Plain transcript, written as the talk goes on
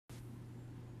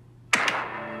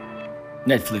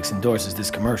Netflix endorses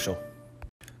this commercial.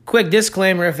 Quick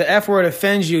disclaimer, if the F word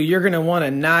offends you, you're going to want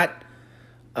to not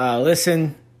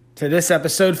listen to this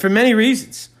episode for many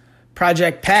reasons.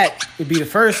 Project Pat would be the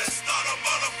first.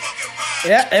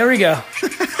 Yeah, there we go.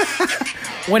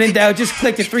 When in doubt, just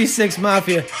click the 3-6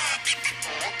 Mafia.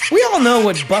 We all know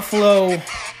what Buffalo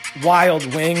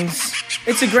Wild Wings.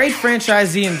 It's a great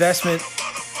franchisee investment.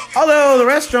 Although the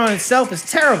restaurant itself is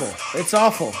terrible. It's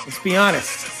awful, let's be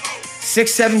honest.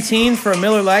 $6.17 for a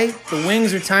Miller Lite. The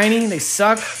wings are tiny, they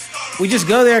suck. We just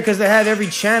go there because they have every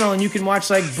channel and you can watch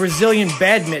like Brazilian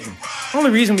badminton. The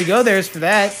only reason we go there is for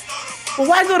that. Well,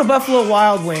 why go to Buffalo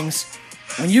Wild Wings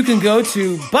when you can go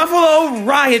to Buffalo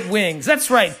Riot Wings? That's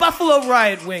right, Buffalo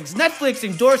Riot Wings. Netflix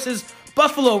endorses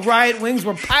Buffalo Riot Wings.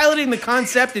 We're piloting the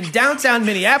concept in downtown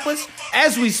Minneapolis.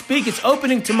 As we speak, it's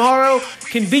opening tomorrow,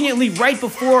 conveniently right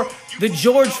before the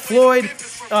George Floyd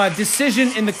decision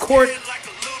in the court.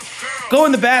 Go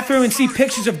in the bathroom and see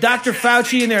pictures of Dr.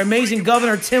 Fauci and their amazing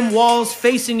Governor Tim Walz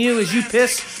facing you as you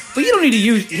piss. But you don't need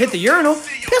to hit the urinal.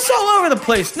 Piss all over the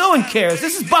place. No one cares.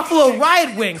 This is Buffalo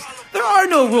Riot Wings. There are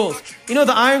no rules. You know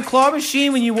the Iron Claw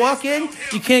machine when you walk in?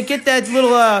 You can't get that little,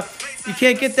 you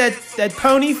can't get that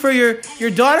pony for your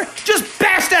daughter? Just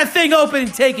bash that thing open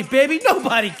and take it, baby.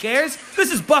 Nobody cares.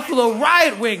 This is Buffalo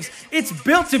Riot Wings. It's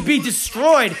built to be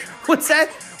destroyed. What's that?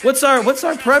 What's our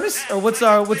premise? Or what's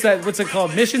it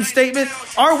called? Mission statement?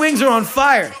 Our wings are on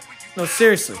fire. No,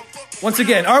 seriously. Once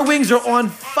again, our wings are on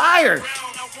fire.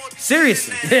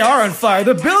 Seriously, they are on fire.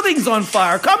 The building's on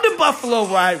fire. Come to Buffalo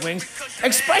Riot Wings.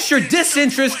 Express your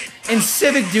disinterest in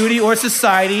civic duty or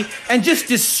society and just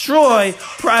destroy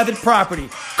private property.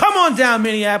 Come on down,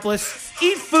 Minneapolis.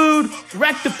 Eat food,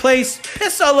 wreck the place,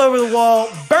 piss all over the wall,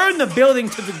 burn the building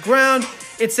to the ground.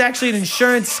 It's actually an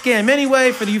insurance scam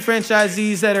anyway. For you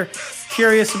franchisees that are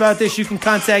curious about this, you can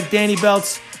contact Danny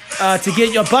Belts to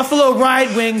get your Buffalo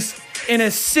Riot Wings in a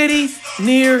city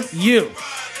near you.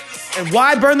 And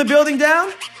why burn the building down?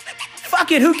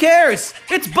 Fuck it, who cares?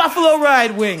 It's Buffalo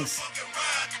Riot Wings.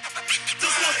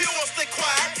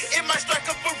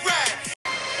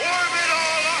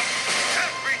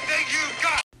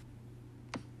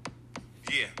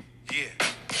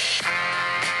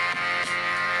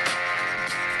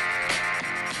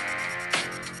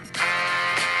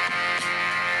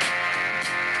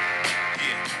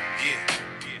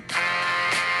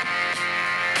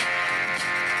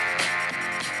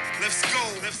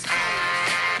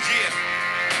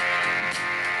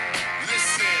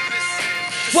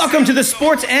 Welcome to the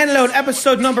Sports Antidote,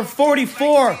 episode number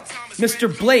 44.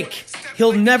 Mr. Blake,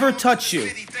 he'll never touch you.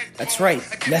 That's right,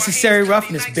 necessary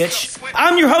roughness, bitch.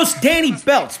 I'm your host, Danny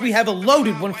Belts. We have a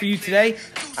loaded one for you today.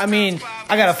 I mean,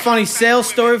 I got a funny sales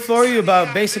story for you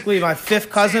about basically my fifth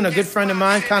cousin, a good friend of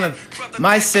mine, kind of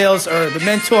my sales, or the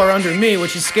mentor under me,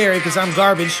 which is scary because I'm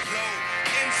garbage.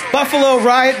 Buffalo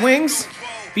Riot Wings.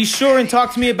 Be sure and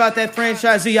talk to me about that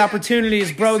franchisee opportunity,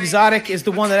 as Bro Exotic is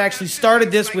the one that actually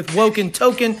started this with Woken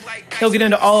Token. He'll get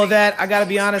into all of that. I gotta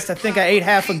be honest, I think I ate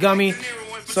half a gummy,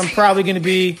 so I'm probably gonna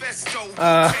be,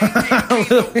 well,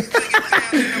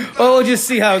 we'll just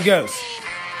see how it goes.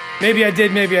 Maybe I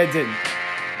did, maybe I didn't.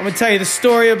 I'm gonna tell you the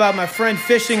story about my friend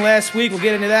fishing last week. We'll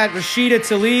get into that. Rashida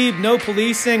Tlaib, no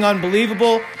policing,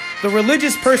 unbelievable. The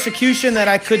religious persecution that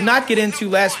I could not get into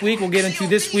last week, we'll get into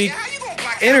this week.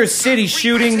 Inner city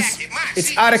shootings,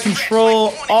 it's out of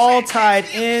control, all tied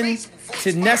in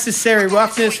to necessary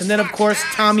roughness. And then, of course,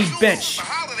 Tommy Bench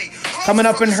coming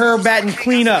up in her batting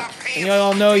cleanup. And you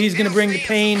all know he's going to bring the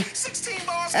pain,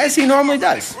 as he normally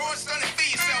does.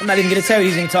 I'm not even going to tell you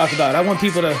he's going to talk about it. I want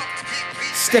people to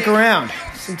stick around.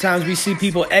 Sometimes we see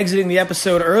people exiting the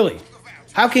episode early.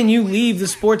 How can you leave the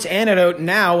Sports Antidote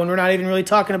now when we're not even really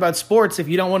talking about sports if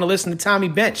you don't want to listen to Tommy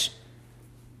Bench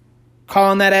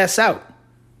calling that ass out?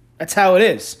 That's how it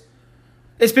is.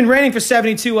 It's been raining for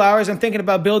 72 hours. I'm thinking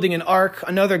about building an Ark,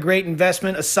 another great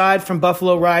investment aside from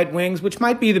Buffalo Riot Wings, which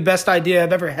might be the best idea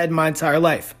I've ever had in my entire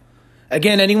life.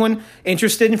 Again, anyone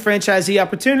interested in franchisee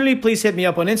opportunity, please hit me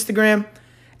up on Instagram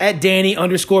at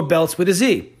Danny_Belts with a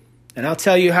Z. And I'll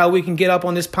tell you how we can get up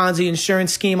on this Ponzi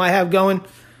insurance scheme I have going.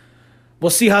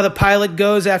 We'll see how the pilot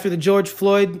goes after the George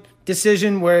Floyd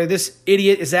decision, where this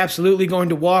idiot is absolutely going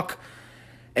to walk.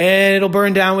 And it'll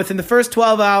burn down within the first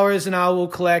 12 hours, and I will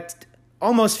collect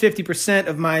almost 50%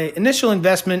 of my initial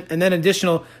investment and then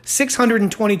additional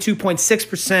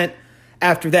 622.6%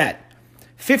 after that.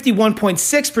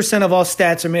 51.6% of all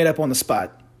stats are made up on the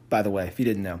spot, by the way, if you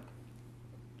didn't know.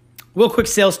 Real quick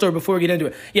sales story before we get into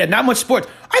it. Yeah, not much sports.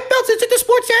 I built into the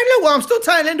sports channel. Well, I'm still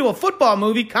tying into a football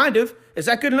movie, kind of. Is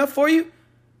that good enough for you?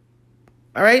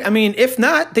 All right. I mean, if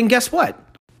not, then guess what?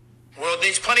 World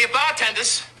needs plenty of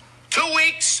bartenders. 2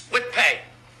 weeks with pay.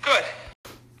 Good.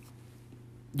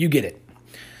 You get it.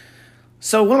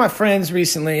 So one of my friends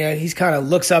recently, he's kind of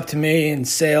looks up to me in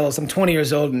sales. I'm 20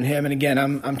 years older than him, and again,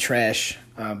 I'm trash.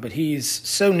 But he's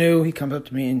so new. He comes up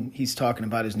to me and he's talking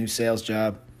about his new sales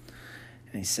job,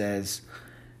 and he says,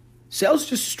 "Sales is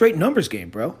just a straight numbers game,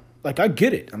 bro. Like, I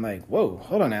get it." I'm like, "Whoa,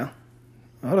 hold on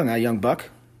now, young buck.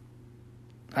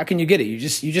 How can you get it? You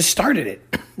just started it.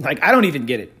 Like, I don't even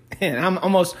get it. And I'm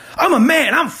a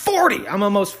man. I'm 40. I'm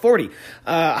almost 40.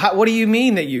 What do you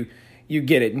mean that you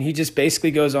get it?" And he just basically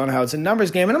goes on how it's a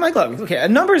numbers game. And I'm like, look, okay, a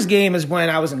numbers game is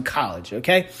when I was in college,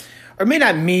 okay? Or maybe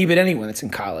not me, but anyone that's in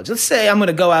college. Let's say I'm going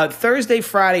to go out Thursday,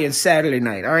 Friday, and Saturday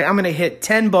night. All right, I'm going to hit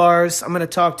 10 bars. I'm going to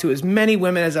talk to as many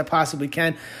women as I possibly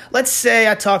can. Let's say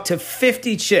I talk to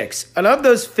 50 chicks. And of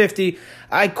those 50,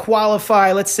 I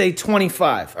qualify, let's say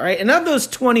 25. All right, and of those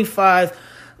 25,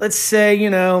 let's say,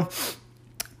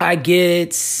 I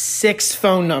get 6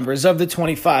 phone numbers of the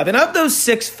 25. And of those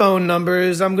 6 phone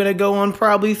numbers, I'm going to go on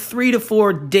probably 3 to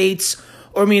 4 dates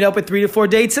or meet up with 3 to 4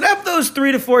 dates. And of those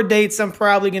 3 to 4 dates, I'm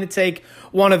probably going to take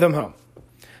one of them home.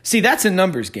 See, that's a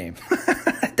numbers game.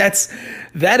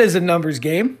 That is a numbers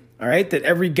game, all right, that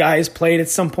every guy has played at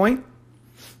some point.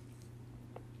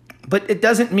 But it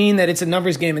doesn't mean that it's a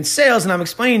numbers game in sales, and I'm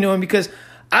explaining to him because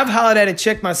I've hollered at a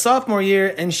chick my sophomore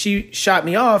year, and she shot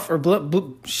me off, or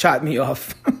shot me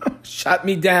off, shot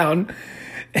me down.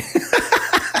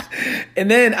 And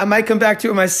then I might come back to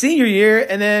it my senior year,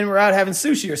 and then we're out having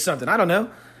sushi or something. I don't know.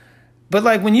 But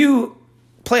like when you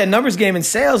play a numbers game in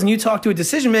sales and you talk to a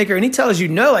decision maker and he tells you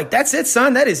no, like that's it,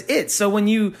 son, that is it. So when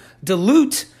you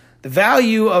dilute the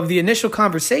value of the initial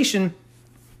conversation,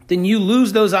 then you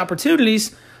lose those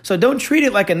opportunities. So don't treat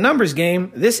it like a numbers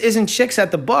game. This isn't chicks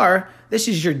at the bar. This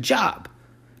is your job.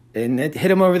 And it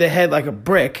hit him over the head like a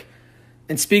brick.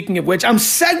 And speaking of which, I'm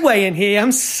segueing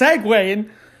here.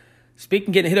 Speaking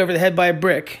of getting hit over the head by a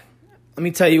brick, let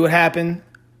me tell you what happened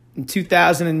in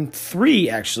 2003,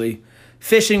 actually,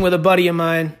 fishing with a buddy of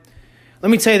mine.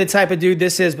 Let me tell you the type of dude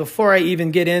this is before I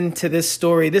even get into this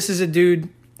story. This is a dude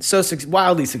so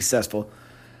wildly successful.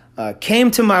 Came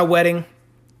to my wedding.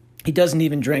 He doesn't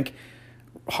even drink,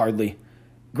 hardly.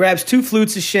 Grabs 2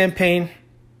 flutes of champagne,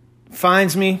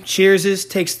 finds me, cheerses,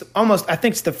 takes I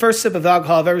think it's the first sip of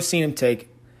alcohol I've ever seen him take.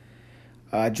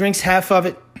 Drinks half of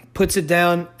it, puts it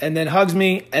down, and then hugs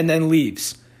me, and then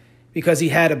leaves. Because he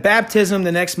had a baptism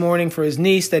the next morning for his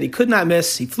niece that he could not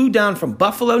miss. He flew down from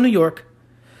Buffalo, New York,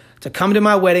 to come to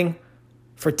my wedding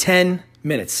for 10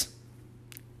 minutes.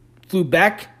 Flew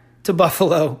back to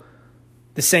Buffalo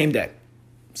the same day.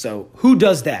 So who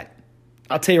does that?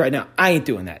 I'll tell you right now, I ain't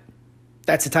doing that.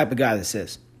 That's the type of guy this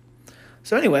is.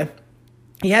 So anyway,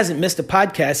 he hasn't missed a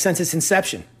podcast since its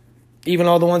inception. Even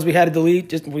all the ones we had to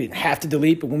delete, we didn't have to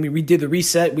delete, but when we redid the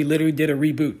reset, we literally did a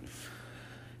reboot.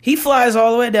 He flies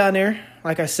all the way down there,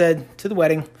 like I said, to the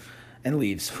wedding and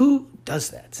leaves. Who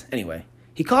does that? Anyway,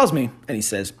 he calls me and he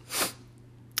says,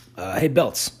 "Hey,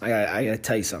 Belts, I got to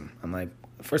tell you something." I'm like,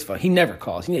 first of all, he never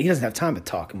calls. He doesn't have time to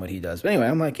talk in what he does. But anyway,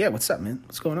 I'm like, "Yeah, what's up, man?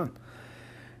 What's going on?"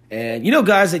 And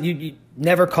guys that you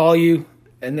never call you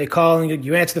and they call and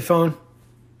you answer the phone.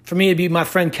 For me, it'd be my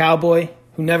friend Cowboy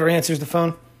who never answers the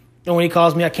phone. And when he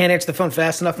calls me, I can't answer the phone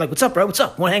fast enough. I'm like, "What's up, bro? What's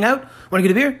up? Want to hang out? Want to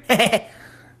get a beer?"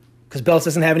 Because Belts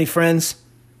doesn't have any friends.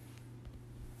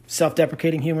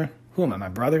 Self-deprecating humor. Who am I, my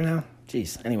brother now?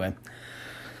 Jeez. Anyway.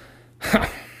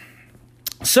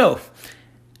 So,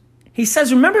 he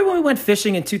says, "Remember when we went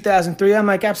fishing in 2003? I'm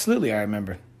like, "Absolutely, I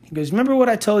remember." He goes, "Remember what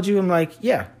I told you?" I'm like,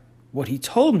 "Yeah." What he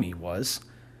told me was,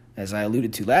 as I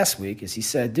alluded to last week, is he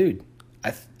said, "Dude,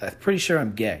 I'm pretty sure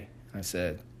I'm gay." I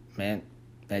said, "Man,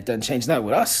 that doesn't change that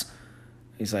with us."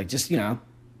 He's like, "Just,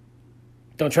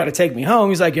 don't try to take me home."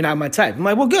 He's like, "You're not my type." I'm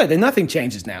like, "Well, good. Then nothing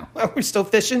changes now. We're still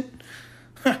fishing.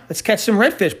 Let's catch some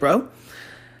redfish, bro."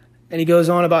 And he goes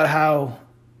on about how,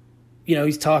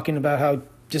 he's talking about how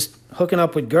just hooking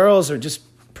up with girls or just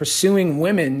pursuing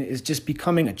women is just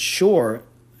becoming a chore.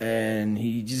 And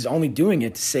he's just only doing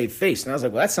it to save face. And I was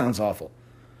like, well, that sounds awful.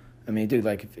 I mean, dude,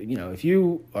 like, if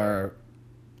you are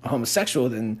a homosexual,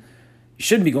 then you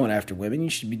shouldn't be going after women. You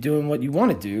should be doing what you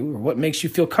want to do or what makes you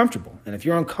feel comfortable. And if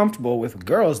you're uncomfortable with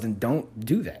girls, then don't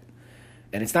do that.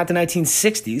 And it's not the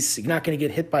 1960s. So you're not going to get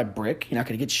hit by a brick. You're not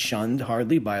going to get shunned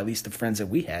hardly by at least the friends that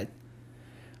we had.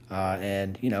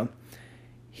 And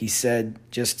he said,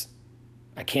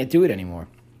 I can't do it anymore.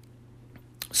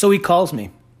 So he calls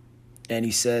me. And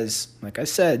he says, like I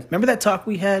said, "Remember that talk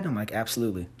we had?" I'm like,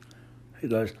 "Absolutely." He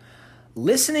goes,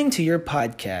 "Listening to your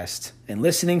podcast and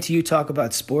listening to you talk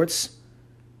about sports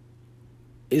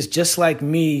is just like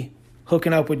me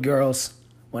hooking up with girls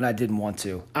when I didn't want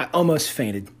to. I almost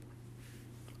fainted.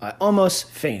 I almost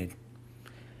fainted.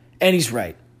 And he's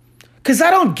right. Because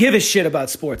I don't give a shit about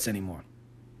sports anymore.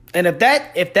 And if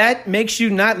that makes you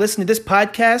not listen to this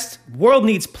podcast, the world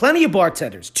needs plenty of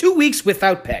bartenders. 2 weeks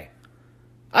without pay.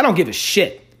 I don't give a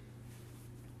shit.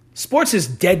 Sports is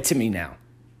dead to me now.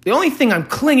 The only thing I'm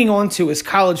clinging on to is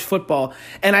college football,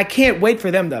 and I can't wait for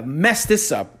them to mess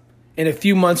this up in a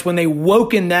few months when they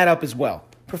woken that up as well.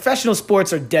 Professional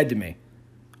sports are dead to me.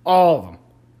 All of them.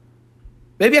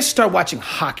 Maybe I should start watching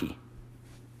hockey.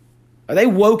 Are they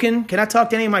woken? Can I talk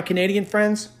to any of my Canadian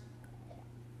friends?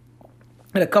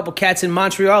 And a couple cats in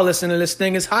Montreal listening to this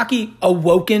thing. Is hockey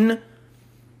awoken?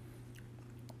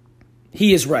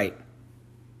 He is right.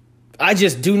 I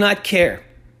just do not care.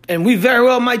 And we very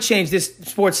well might change this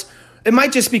sports. It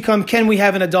might just become, can we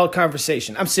have an adult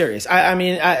conversation? I'm serious.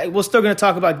 We're still going to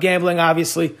talk about gambling,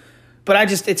 obviously.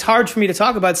 But it's hard for me to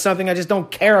talk about something I just don't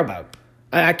care about.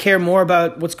 I care more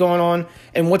about what's going on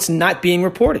and what's not being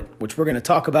reported, which we're going to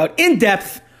talk about in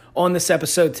depth on this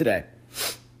episode today.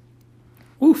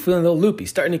 Ooh, feeling a little loopy,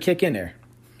 starting to kick in there.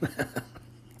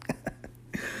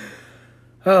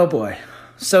 Oh, boy.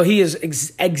 So he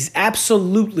is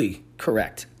absolutely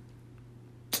correct.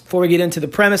 Before we get into the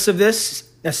premise of this,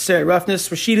 necessary roughness,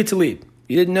 Rashida Tlaib.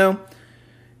 You didn't know?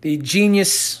 The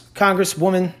genius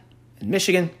congresswoman in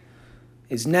Michigan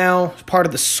is now part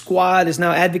of the squad, is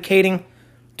now advocating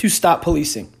to stop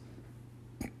policing.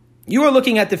 You are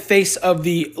looking at the face of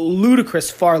the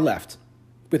ludicrous far left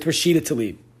with Rashida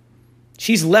Tlaib.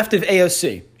 She's left of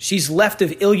AOC. She's left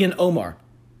of Ilhan Omar.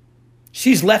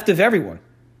 She's left of everyone.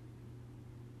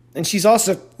 And she's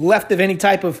also left of any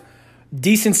type of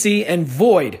decency and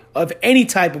void of any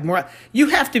type of moral. You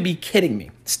have to be kidding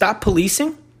me. Stop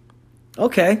policing?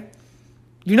 Okay.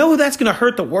 You know who that's going to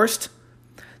hurt the worst?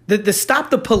 The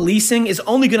stop the policing is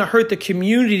only going to hurt the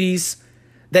communities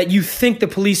that you think the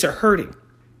police are hurting.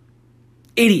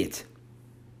 Idiot.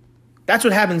 That's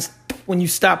what happens when you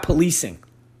stop policing.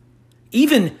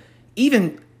 Even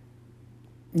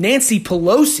Nancy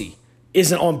Pelosi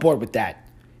isn't on board with that.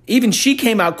 Even she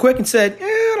came out quick and said,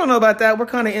 I don't know about that. We're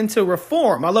kind of into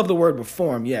reform. I love the word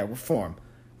reform. Yeah, reform.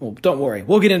 Well, don't worry.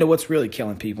 We'll get into what's really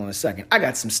killing people in a second. I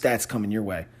got some stats coming your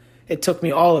way. It took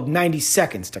me all of 90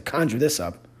 seconds to conjure this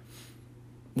up.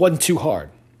 Wasn't too hard.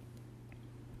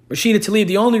 Rashida Tlaib,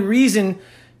 the only reason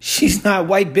she's not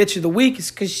white bitch of the week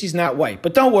is because she's not white.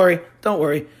 But don't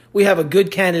worry. We have a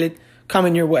good candidate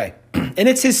coming your way. And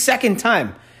it's his second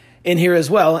time in here as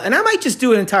well. And I might just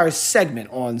do an entire segment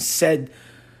on said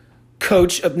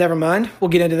coach. Never mind. We'll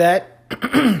get into that.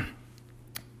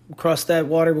 We'll cross that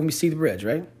water when we see the bridge,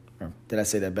 right? Or did I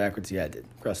say that backwards? Yeah, I did.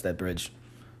 Cross that bridge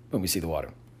when we see the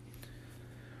water.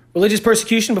 Religious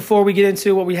persecution, before we get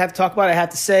into what we have to talk about, I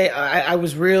have to say I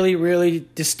was really, really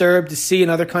disturbed to see in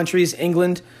other countries,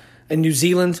 England and New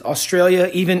Zealand, Australia,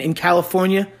 even in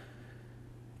California,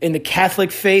 in the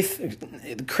Catholic faith,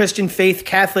 the Christian faith,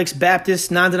 Catholics, Baptists,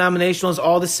 non-denominationals,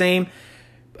 all the same.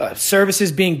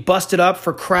 Services being busted up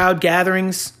for crowd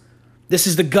gatherings. This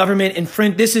is the government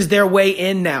this is their way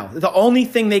in now. The only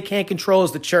thing they can't control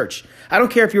is the church. I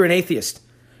don't care if you're an atheist.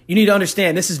 You need to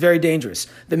understand this is very dangerous.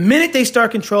 The minute they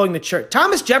start controlling the church,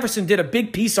 Thomas Jefferson did a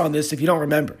big piece on this, if you don't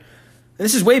remember. And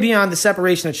this is way beyond the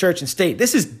separation of church and state.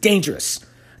 This is dangerous.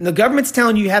 And the government's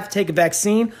telling you have to take a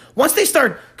vaccine. Once they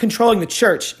start controlling the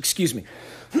church, excuse me,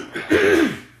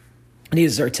 I need a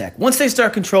Zyrtec. Once they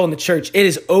start controlling the church, it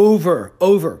is over.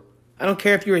 I don't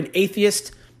care if you're an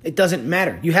atheist. It doesn't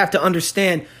matter. You have to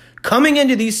understand coming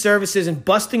into these services and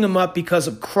busting them up because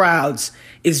of crowds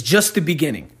is just the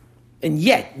beginning. And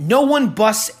yet, no one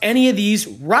busts any of these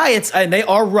riots, and they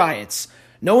are riots.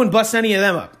 No one busts any of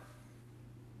them up.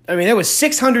 I mean, there was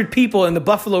 600 people in the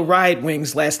Buffalo riot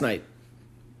wings last night.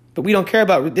 But we don't care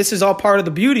about it. This is all part of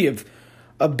the beauty of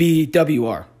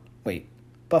BWR. Wait,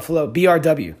 Buffalo,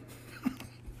 BRW.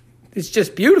 It's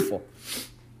just beautiful.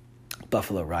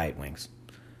 Buffalo riot wings.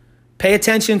 Pay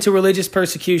attention to religious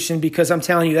persecution because I'm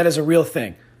telling you, that is a real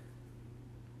thing.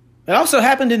 It also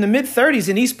happened in the mid-30s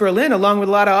in East Berlin, along with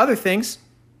a lot of other things.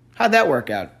 How'd that work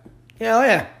out?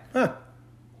 Yeah. Huh.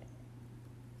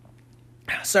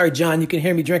 Sorry, John, you can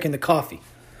hear me drinking the coffee.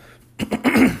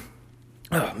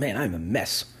 Oh, man, I'm a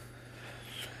mess.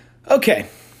 Okay,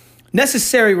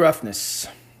 necessary roughness.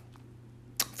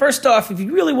 First off, if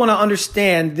you really want to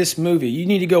understand this movie, you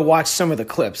need to go watch some of the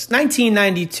clips.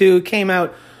 1992 came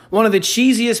out, one of the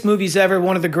cheesiest movies ever,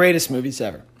 one of the greatest movies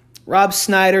ever. Rob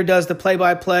Schneider does the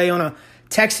play-by-play on a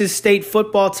Texas State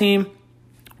football team.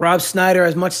 Rob Schneider,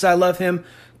 as much as I love him,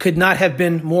 could not have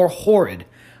been more horrid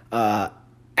at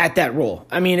that role.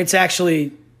 I mean, it's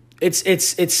actually it's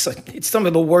some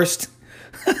of the worst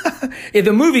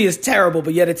The movie is terrible,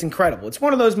 but yet it's incredible. It's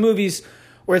one of those movies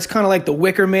where it's kind of like The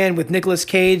Wicker Man with Nicolas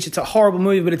Cage. It's a horrible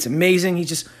movie, but it's amazing. He's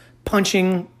just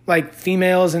punching like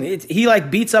females, and he like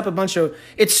beats up a bunch of.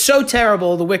 It's so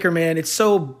terrible, The Wicker Man. It's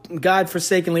so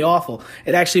godforsakenly awful.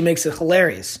 It actually makes it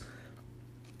hilarious.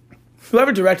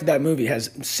 Whoever directed that movie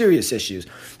has serious issues.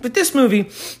 But this movie,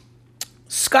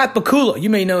 Scott Bakula, you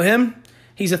may know him.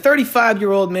 He's a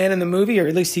 35-year-old man in the movie, or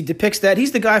at least he depicts that.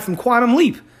 He's the guy from Quantum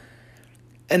Leap.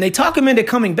 And they talk him into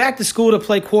coming back to school to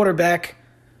play quarterback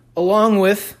along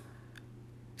with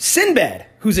Sinbad,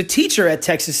 who's a teacher at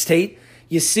Texas State.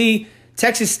 You see,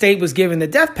 Texas State was given the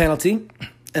death penalty,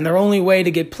 and their only way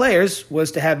to get players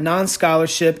was to have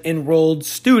non-scholarship enrolled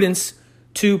students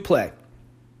to play.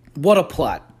 What a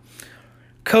plot.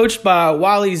 Coached by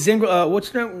Wally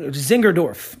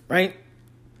Zingerdorf, right?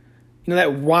 You know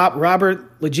that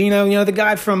Robert Legino, the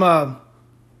guy from,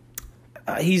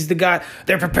 he's the guy,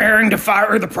 they're preparing to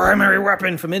fire the primary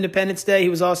weapon from Independence Day. He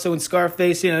was also in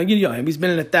Scarface, you know him. He's been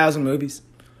in 1,000 movies.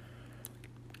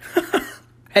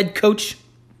 Head coach,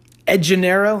 Ed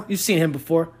Gennaro, you've seen him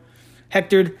before.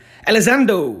 Hector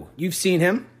Elizondo, you've seen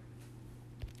him.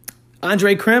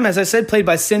 Andre Krim, as I said, played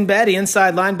by Sinbad, the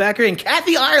inside linebacker, and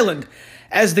Kathy Ireland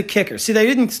as the kicker. See, they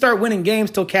didn't start winning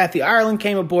games till Kathy Ireland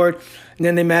came aboard, and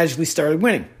then they magically started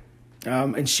winning.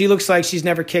 And she looks like she's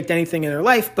never kicked anything in her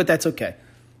life, but that's okay.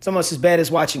 It's almost as bad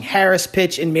as watching Harris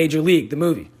pitch in Major League, the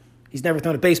movie. He's never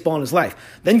thrown a baseball in his life.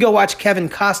 Then go watch Kevin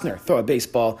Costner throw a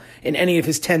baseball in any of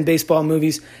his 10 baseball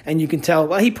movies, and you can tell,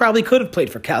 well, he probably could have played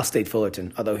for Cal State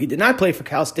Fullerton. Although he did not play for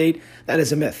Cal State, that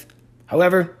is a myth.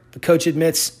 However, the coach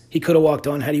admits he could have walked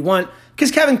on had he won,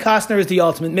 because Kevin Costner is the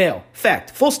ultimate male.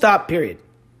 Fact. Full stop, period.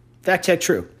 Fact check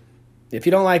true. If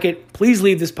you don't like it, please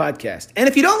leave this podcast. And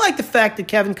if you don't like the fact that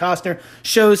Kevin Costner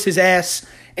shows his ass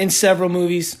in several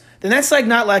movies, then that's like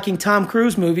not liking Tom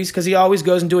Cruise movies because he always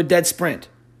goes into a dead sprint.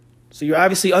 So you're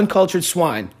obviously uncultured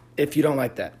swine if you don't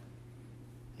like that.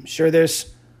 I'm sure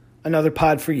there's another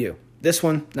pod for you. This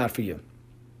one, not for you.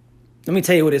 Let me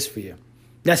tell you what is for you.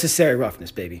 Necessary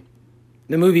roughness, baby.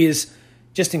 The movie is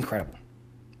just incredible.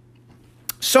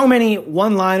 So many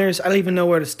one-liners, I don't even know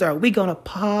where to start. We gonna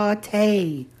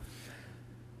party.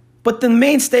 But the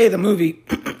mainstay of the movie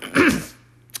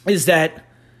is that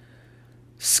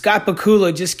Scott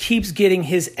Bakula just keeps getting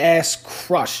his ass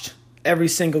crushed every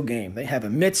single game. They have a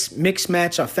mixed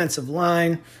match offensive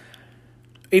line,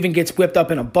 even gets whipped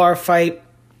up in a bar fight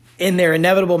in their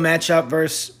inevitable matchup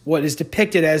versus what is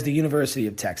depicted as the University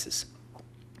of Texas.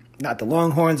 Not the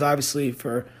Longhorns, obviously,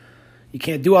 you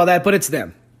can't do all that, but it's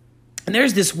them. And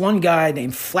there's this one guy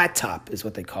named Flat Top, is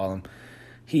what they call him.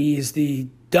 He's the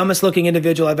dumbest looking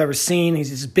individual I've ever seen. He's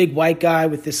this big white guy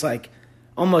with this like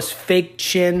almost fake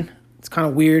chin. It's kind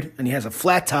of weird. And he has a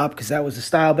flat top because that was the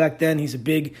style back then. He's a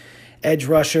big edge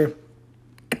rusher.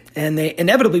 And they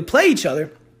inevitably play each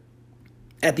other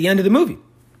at the end of the movie.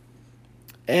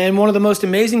 And one of the most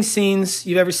amazing scenes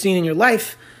you've ever seen in your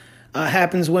life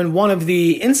happens when one of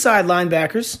the inside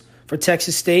linebackers for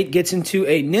Texas State gets into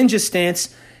a ninja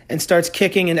stance and starts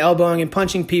kicking and elbowing and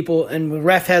punching people. And the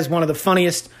ref has one of the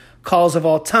funniest calls of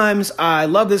all times. I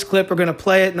love this clip. We're going to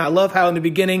play it. And I love how in the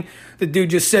beginning, the dude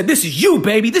just said, "This is you,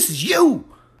 baby. This is you."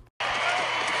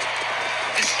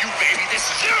 This is you, baby. This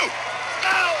is you.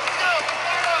 No.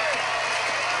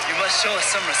 You must show us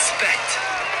some respect.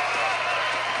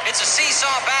 It's a seesaw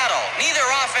battle. Neither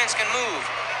offense can move.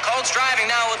 Colts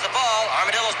driving now with the ball.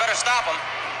 Armadillos better stop them.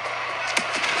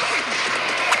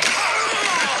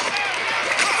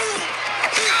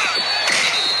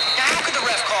 Now, how could the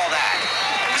ref call that?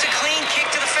 It was a clean kick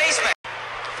to the face mask.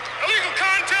 Illegal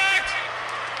contact.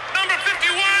 Number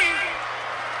 51.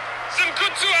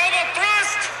 Senkutsu elbow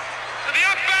thrust to the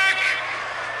up back.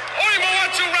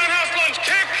 Orimawatsu roundhouse lunge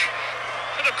kick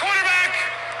to the quarterback.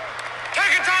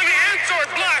 Takatami Answer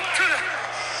block to the...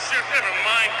 Shit, never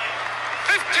mind.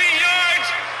 15 yards.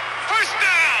 First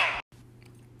down.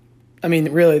 I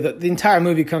mean, really, the entire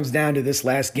movie comes down to this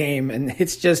last game, and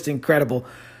it's just incredible.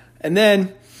 And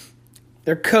then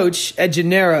their coach, Ed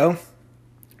Gennaro,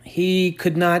 he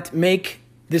could not make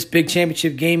this big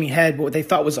championship game. He had what they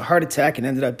thought was a heart attack and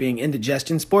ended up being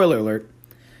indigestion. Spoiler alert.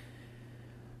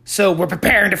 So we're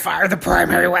preparing to fire the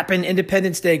primary weapon.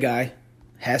 Independence Day guy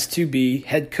has to be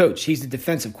head coach. He's the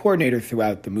defensive coordinator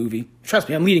throughout the movie. Trust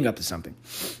me, I'm leading up to something.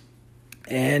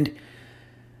 And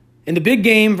in the big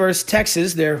game versus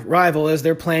Texas, their rival, as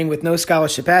they're playing with no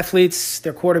scholarship athletes,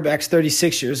 their quarterback's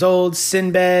 36 years old.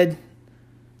 Sinbad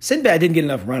didn't get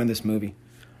enough run in this movie.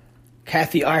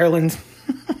 Kathy Ireland,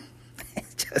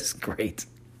 just great.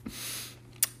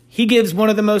 He gives one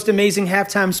of the most amazing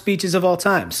halftime speeches of all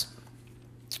times.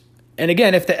 And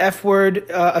again, if the F word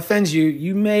offends you,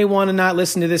 you may want to not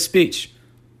listen to this speech.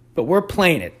 But we're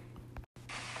playing it.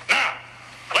 Now,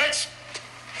 let's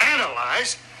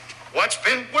analyze what's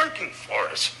been working for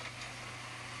us.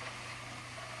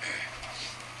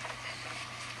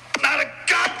 Not a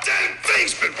goddamn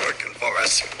thing's been working for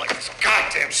us. Like this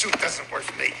goddamn suit doesn't work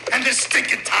for me. And this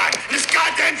stinking tie, and this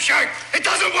goddamn shirt, it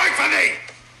doesn't work for me.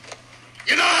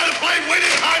 You know how to play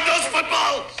winning hard-nosed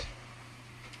football?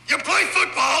 You play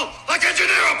football like a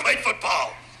Gennaro played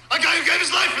football. A guy who gave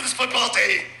his life for this football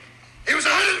team. He was a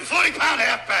 140-pound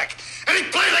halfback, and he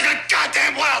played like a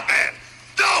goddamn wild man.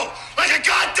 No, like a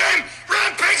goddamn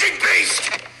rampaging beast.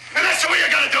 And that's the way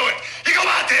you're gonna do it. You go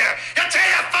out there, you tear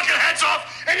their fucking heads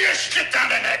off, and you shit down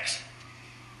their necks.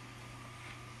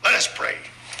 Let us pray.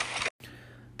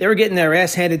 They were getting their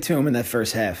ass handed to them in that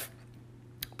first half.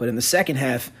 But in the second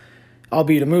half,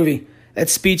 albeit a movie, that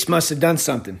speech must have done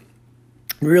something.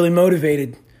 It really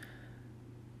motivated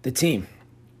the team.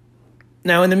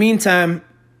 Now, in the meantime,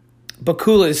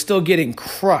 Bakula is still getting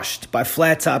crushed by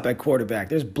Flat Top at quarterback.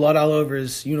 There's blood all over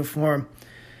his uniform.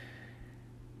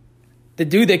 The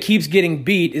dude that keeps getting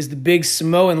beat is the big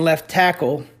Samoan left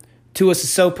tackle, Tua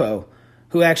Sissopo,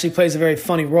 who actually plays a very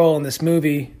funny role in this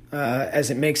movie, as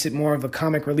it makes it more of a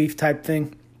comic relief type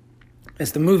thing.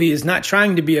 As the movie is not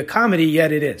trying to be a comedy,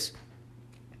 yet it is.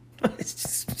 It's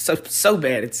just so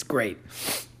bad. It's great.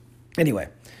 Anyway,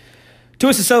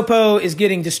 Tua Sissopo is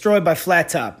getting destroyed by Flat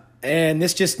Top, and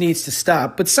this just needs to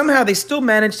stop. But somehow they still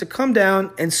managed to come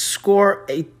down and score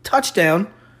a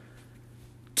touchdown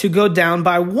to go down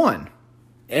by 1.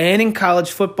 And in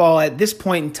college football at this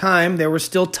point in time, there were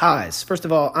still ties. First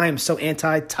of all, I am so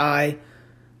anti-tie.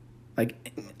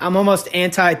 Like, I'm almost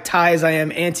anti-tie as I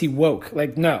am anti-woke.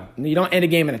 Like, no, you don't end a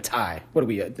game in a tie. What are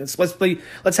we?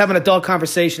 Let's have an adult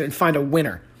conversation and find a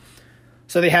winner.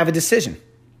 So they have a decision.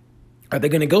 Are they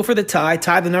going to go for the tie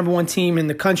the number 1 team in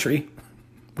the country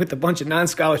with a bunch of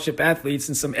non-scholarship athletes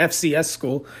in some FCS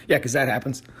school? Yeah, because that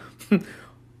happens.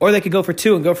 Or they could go for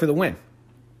 2 and go for the win.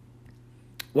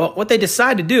 Well, what they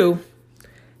decide to do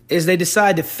is they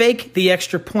decide to fake the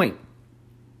extra point.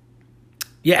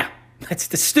 Yeah, that's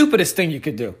the stupidest thing you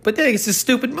could do. But it's a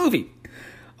stupid movie,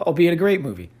 albeit a great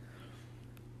movie.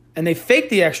 And they fake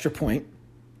the extra point.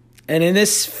 And in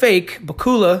this fake,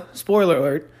 Bakula, spoiler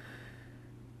alert,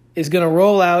 is going to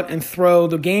roll out and throw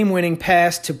the game-winning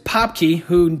pass to Popke,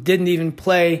 who didn't even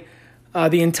play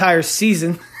the entire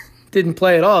season. Didn't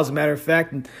play at all, as a matter of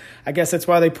fact. And I guess that's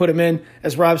why they put him in,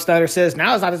 as Rob Snyder says,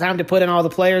 now is not the time to put in all the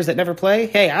players that never play.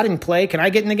 Hey, I didn't play. Can I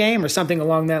get in the game? Or something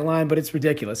along that line, but it's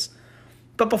ridiculous.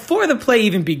 But before the play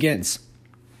even begins,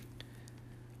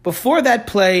 before that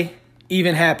play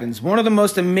even happens, one of the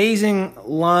most amazing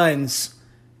lines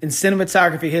in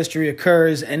cinematography history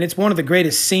occurs, and it's one of the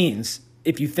greatest scenes,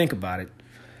 if you think about it.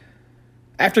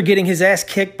 After getting his ass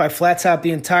kicked by Flat Top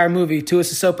the entire movie, Tua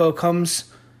Sissopo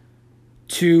comes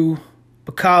to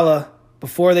Bakala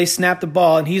before they snap the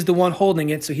ball, and he's the one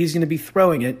holding it, so he's going to be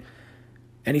throwing it.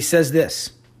 And he says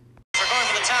this. We're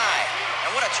going for the tie.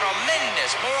 And what a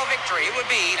tremendous moral victory it would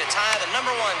be to tie the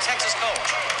number 1 Texas Colt.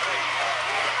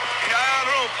 Yeah, I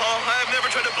don't know, Paul. I've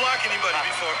never tried to block anybody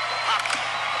before.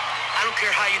 I don't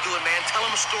care how you do it, man. Tell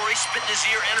him a story, spit in his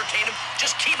ear, entertain him.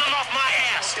 Just keep him off my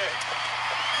ass. Okay.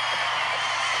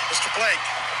 Mr. Blake,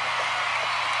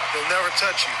 he'll never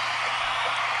touch you.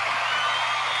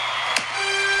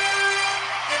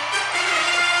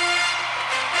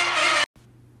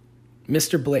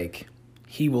 Mr. Blake,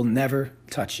 he will never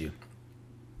touch you.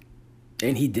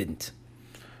 And he didn't.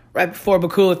 Right before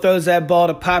Bakula throws that ball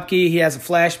to Popke, he has a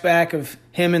flashback of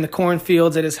him in the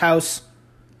cornfields at his house,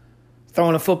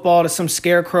 throwing a football to some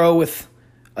scarecrow with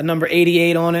a number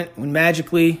 88 on it. When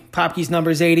magically, Popke's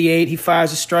number is 88. He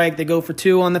fires a strike. They go for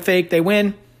 2 on the fake. They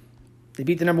win. They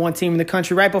beat the number 1 team in the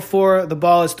country. Right before the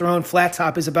ball is thrown, Flat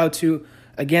Top is about to,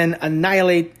 again,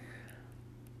 annihilate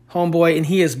homeboy, and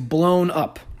he is blown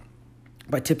up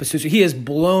by Tipasusu. He is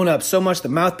blown up so much the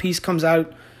mouthpiece comes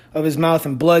out of his mouth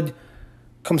and blood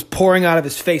comes pouring out of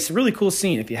his face. A really cool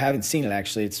scene. If you haven't seen it,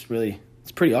 actually, it's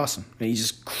pretty awesome. And he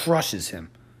just crushes him.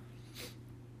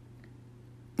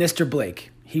 Mr.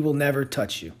 Blake, he will never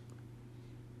touch you.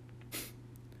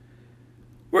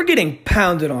 We're getting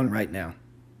pounded on right now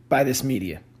by this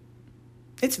media.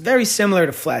 It's very similar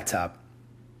to Flat Top.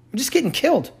 We're just getting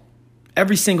killed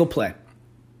every single play.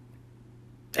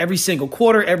 Every single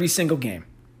quarter, every single game.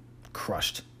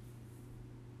 Crushed.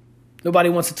 Nobody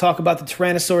wants to talk about the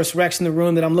Tyrannosaurus Rex in the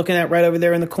room that I'm looking at right over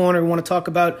there in the corner. We want to talk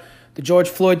about the George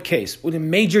Floyd case with a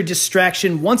major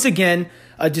distraction. Once again,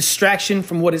 a distraction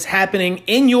from what is happening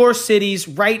in your cities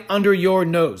right under your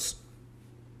nose.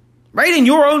 Right in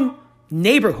your own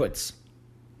neighborhoods.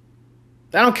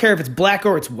 I don't care if it's black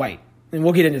or it's white. And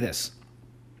we'll get into this.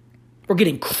 We're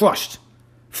getting crushed.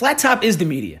 Flat Top is the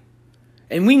media.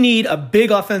 And we need a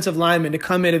big offensive lineman to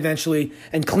come in eventually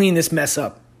and clean this mess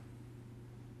up.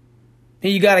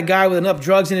 Here you got a guy with enough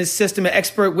drugs in his system. An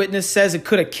expert witness says it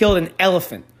could have killed an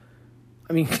elephant.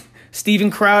 I mean,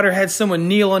 Steven Crowder had someone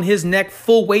kneel on his neck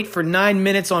full weight for 9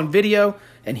 minutes on video,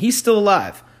 and he's still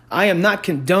alive. I am not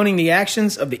condoning the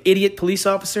actions of the idiot police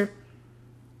officer.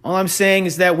 All I'm saying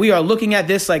is that we are looking at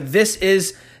this like this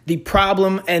is the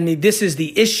problem and this is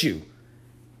the issue.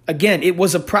 Again, it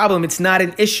was a problem. It's not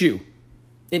an issue.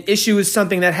 An issue is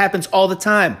something that happens all the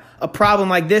time. A problem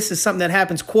like this is something that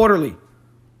happens quarterly.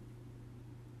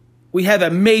 We have a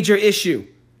major issue,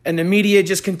 and the media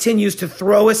just continues to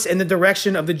throw us in the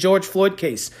direction of the George Floyd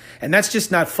case. And that's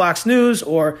just not Fox News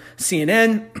or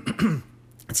CNN.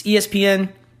 It's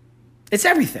ESPN. It's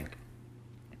everything.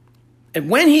 And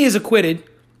when he is acquitted,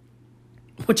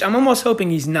 which I'm almost hoping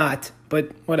he's not,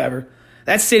 but whatever,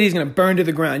 that city's going to burn to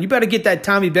the ground. You better get that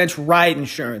Tommy Bench riot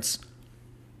insurance,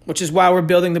 which is why we're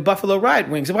building the Buffalo Riot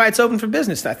Wings, why it's open for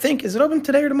business. I think, is it open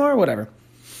today or tomorrow? Whatever.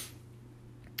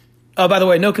 Oh, by the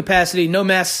way, no capacity, no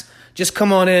mess. Just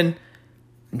come on in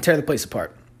and tear the place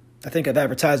apart. I think I've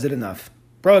advertised it enough.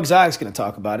 Bro Exotic's going to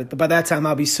talk about it, but by that time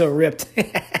I'll be so ripped.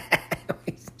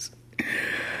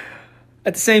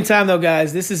 At the same time, though,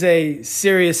 guys, this is a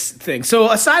serious thing.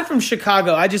 So aside from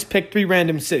Chicago, I just picked 3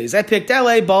 random cities. I picked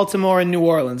LA, Baltimore, and New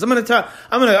Orleans. I'm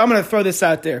gonna throw this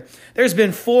out there. There's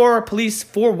been 4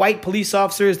 white police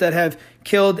officers that have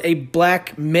killed a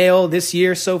black male this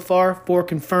year so far. 4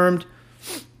 confirmed.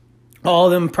 All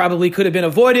of them probably could have been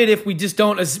avoided if we just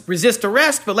don't resist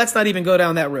arrest, but let's not even go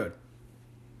down that road.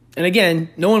 And again,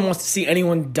 no one wants to see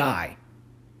anyone die.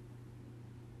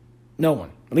 No one.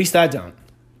 At least I don't.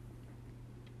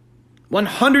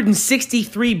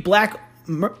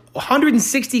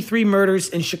 163 murders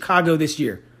in Chicago this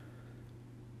year.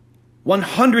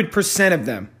 100% of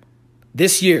them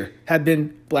this year have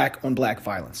been black on black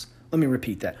violence. Let me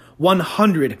repeat that.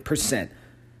 100%.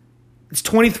 It's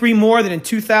 23 more than in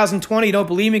 2020. You don't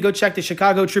believe me? Go check the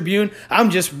Chicago Tribune. I'm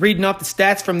just reading off the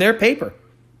stats from their paper.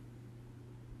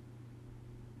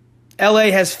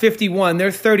 LA has 51. They're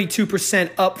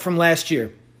 32% up from last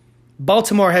year.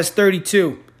 Baltimore has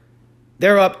 32.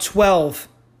 They're up 12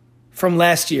 from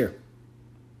last year.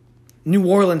 New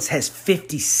Orleans has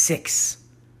 56.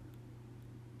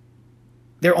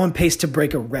 They're on pace to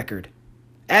break a record.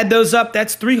 Add those up,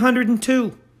 that's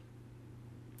 302.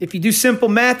 If you do simple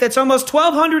math, that's almost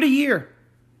 1,200 a year.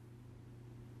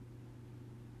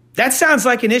 That sounds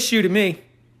like an issue to me.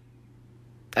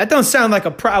 That don't sound like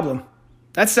a problem.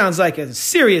 That sounds like a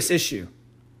serious issue.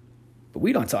 But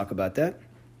we don't talk about that.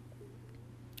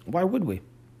 Why would we?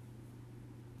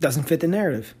 Doesn't fit the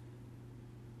narrative.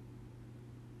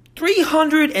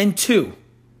 302.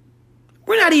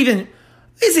 We're not even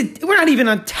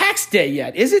on tax day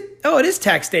yet, is it? Oh, it is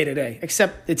tax day today.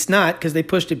 Except it's not because they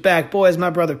pushed it back. Boy, is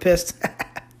my brother pissed.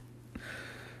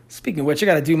 Speaking of which, I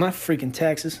got to do my freaking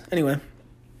taxes. Anyway.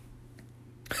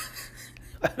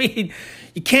 I mean,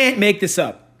 you can't make this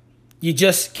up. You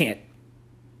just can't.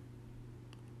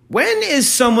 When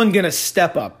is someone going to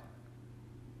step up?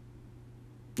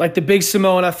 Like the big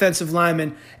Samoan offensive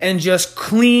lineman, and just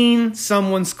clean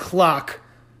someone's clock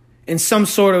in some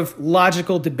sort of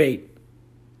logical debate.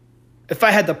 If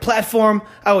I had the platform,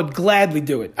 I would gladly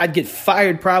do it. I'd get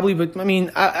fired probably, but I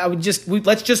mean,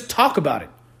 let's just talk about it.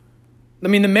 I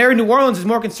mean, the mayor of New Orleans is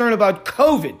more concerned about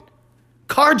COVID.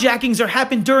 Carjackings are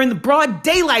happening during the broad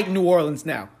daylight in New Orleans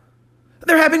now.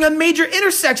 They're happening on major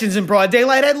intersections in broad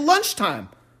daylight at lunchtime.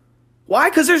 Why?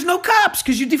 Because there's no cops,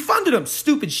 because you defunded them,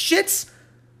 stupid shits.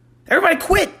 Everybody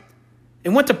quit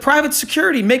and went to private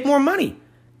security, make more money.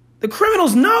 The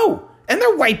criminals know, and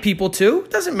they're white people too.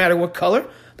 Doesn't matter what color.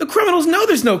 The criminals know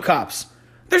there's no cops.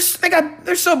 They're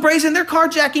so brazen. They're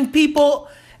carjacking people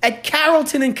at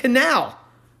Carrollton and Canal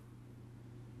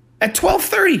at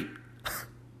 12:30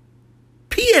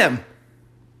 p.m.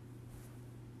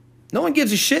 No one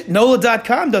gives a shit.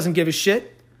 NOLA.com doesn't give a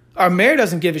shit. Our mayor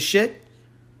doesn't give a shit.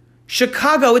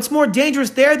 Chicago, it's more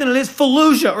dangerous there than it is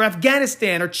Fallujah or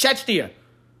Afghanistan or Chechnya.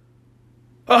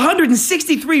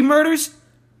 163 murders.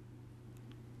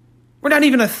 We're not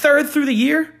even a third through the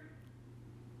year.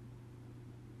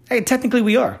 Hey, technically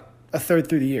we are a third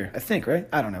through the year, I think, right?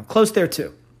 I don't know. Close there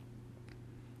too.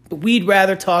 But we'd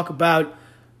rather talk about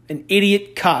an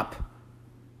idiot cop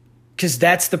because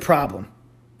that's the problem.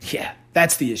 Yeah,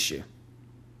 that's the issue.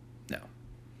 No.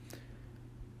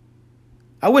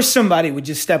 I wish somebody would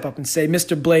just step up and say,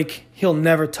 Mr. Blake, he'll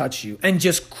never touch you, and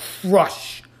just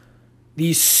crush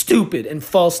these stupid and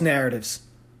false narratives.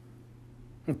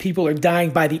 And people are dying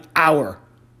by the hour.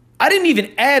 I didn't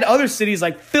even add other cities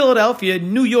like Philadelphia,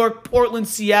 New York, Portland,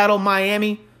 Seattle,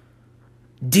 Miami,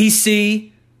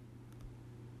 DC,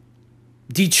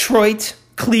 Detroit,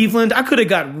 Cleveland. I could have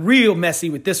got real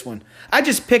messy with this one. I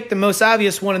just picked the most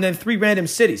obvious one and then 3 random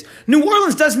cities. New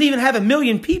Orleans doesn't even have 1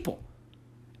 million people.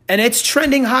 And it's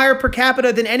trending higher per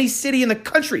capita than any city in the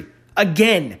country.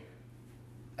 Again.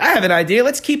 I have an idea.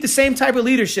 Let's keep the same type of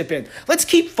leadership in. Let's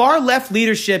keep far left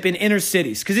leadership in inner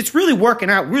cities because it's really working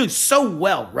out really so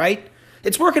well, right?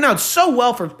 It's working out so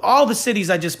well for all the cities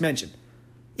I just mentioned.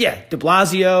 Yeah, de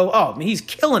Blasio. Oh, I mean, he's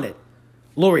killing it.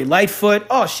 Lori Lightfoot.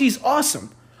 Oh, she's awesome.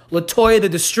 LaToya the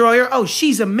Destroyer. Oh,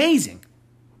 she's amazing.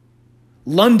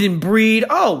 London Breed.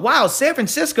 Oh, wow. San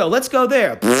Francisco. Let's go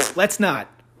there. Let's not.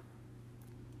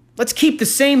 Let's keep the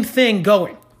same thing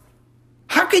going.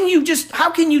 How can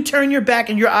you turn your back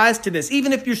and your eyes to this,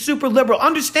 even if you're super liberal?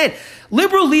 Understand,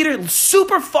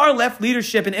 super far left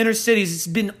leadership in inner cities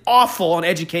has been awful on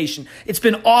education. It's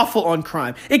been awful on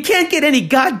crime. It can't get any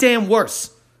goddamn worse.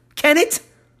 Can it?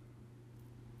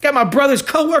 Got my brother's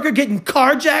coworker getting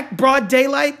carjacked, broad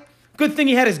daylight. Good thing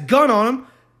he had his gun on him.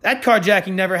 That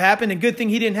carjacking never happened, and good thing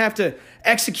he didn't have to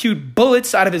execute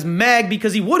bullets out of his mag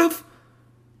because he would have.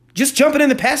 Just jumping in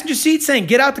the passenger seat saying,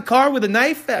 get out the car with a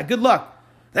knife? Yeah, good luck.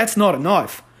 That's not a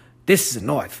knife. This is a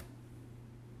knife.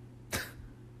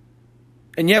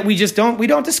 And yet we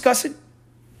don't discuss it.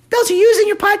 Bells, you're using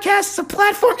your podcast as a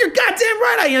platform. You're goddamn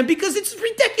right I am, because it's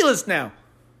ridiculous now.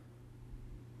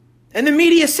 And the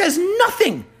media says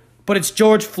nothing, but it's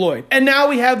George Floyd. And now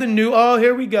we have the new, oh,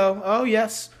 here we go. Oh,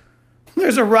 yes.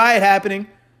 There's a riot happening.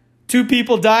 2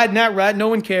 people died in that riot. No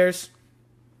one cares.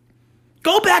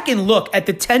 Go back and look at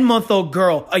the 10-month-old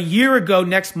girl a year ago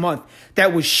next month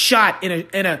that was shot in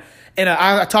a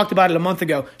I talked about it a month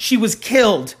ago. She was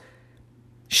killed,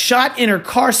 shot in her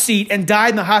car seat and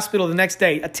died in the hospital the next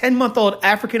day. A 10-month-old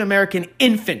African-American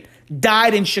infant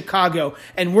died in Chicago,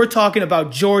 and we're talking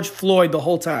about George Floyd the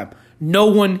whole time. No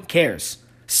one cares.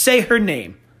 Say her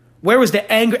name. Where was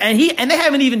the anger? And they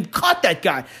haven't even caught that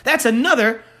guy. That's a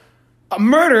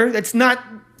murder that's not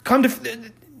come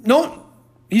to no.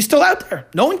 He's still out there.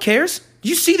 No one cares. Do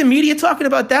you see the media talking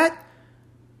about that?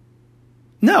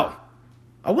 No.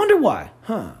 I wonder why.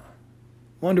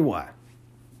 Wonder why.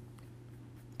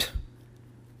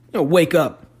 Wake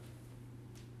up.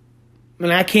 I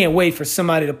mean, I can't wait for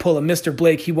somebody to pull a Mr.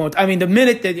 Blake. He won't. I mean, the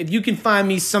minute that if you can find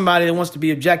me somebody that wants to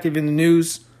be objective in the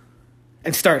news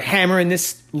and start hammering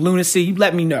this lunacy,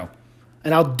 let me know.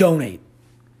 And I'll donate.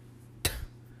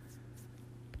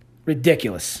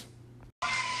 Ridiculous.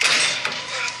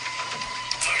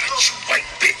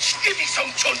 Give me some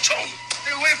chon chon.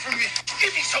 Stay away from me.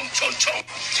 Give me some chon chon.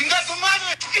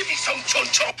 Give me some chon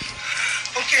chon.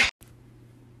 Okay.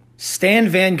 Stan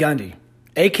Van Gundy,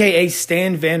 a.k.a.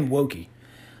 Stan Van Wokey.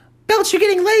 Belch, you're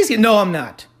getting lazy. No, I'm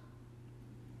not.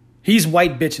 He's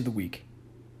white bitch of the week.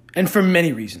 And for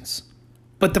many reasons.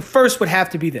 But the first would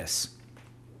have to be this.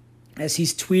 As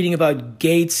he's tweeting about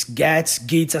Gates, I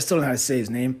still don't know how to say his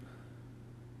name.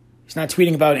 He's not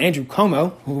tweeting about Andrew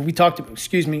Cuomo, who we talked about,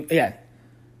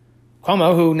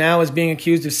 Cuomo, who now is being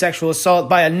accused of sexual assault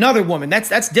by another woman.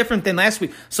 That's different than last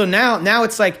week. So now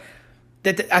it's like,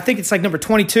 that. I think it's like number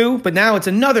 22, but now it's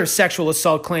another sexual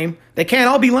assault claim. They can't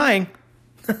all be lying.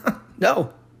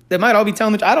 No, they might all be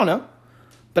telling the truth. I don't know.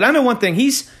 But I know one thing.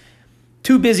 He's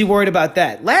too busy worried about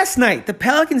that. Last night, the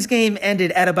Pelicans game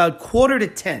ended at about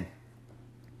 9:45.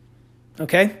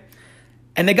 Okay?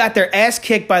 And they got their ass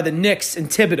kicked by the Knicks and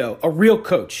Thibodeau, a real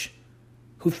coach,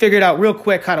 who figured out real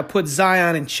quick how to put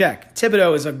Zion in check.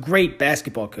 Thibodeau is a great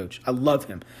basketball coach. I love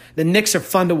him. The Knicks are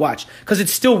fun to watch because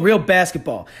it's still real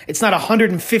basketball. It's not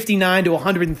 159 to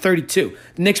 132.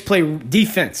 The Knicks play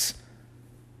defense.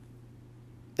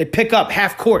 They pick up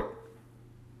half court.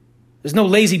 There's no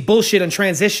lazy bullshit on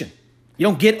transition. You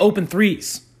don't get open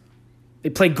threes. They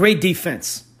play great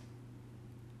defense.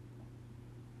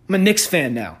 I'm a Knicks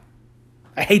fan now.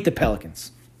 I hate the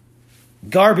Pelicans.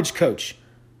 Garbage coach.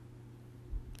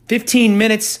 15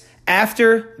 minutes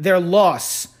after their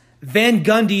loss, Van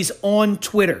Gundy's on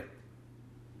Twitter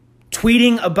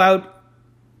tweeting about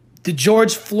the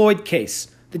George Floyd case.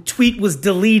 The tweet was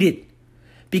deleted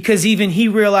because even he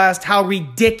realized how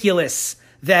ridiculous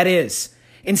that is.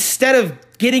 Instead of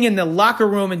getting in the locker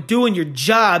room and doing your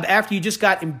job after you just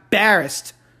got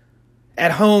embarrassed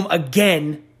at home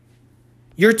again,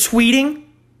 you're tweeting?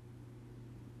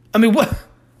 I mean, what?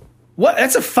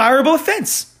 That's a fireable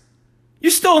offense.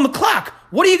 You're still on the clock.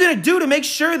 What are you going to do to make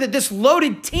sure that this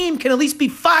loaded team can at least be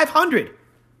 500?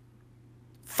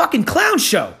 Fucking clown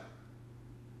show.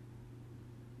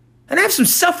 And have some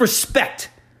self-respect.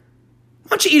 Why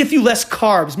don't you eat a few less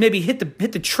carbs? Maybe hit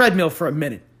the treadmill for a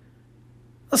minute.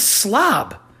 A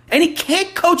slob. And he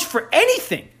can't coach for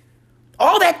anything.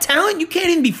 All that talent, you can't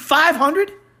even be 500?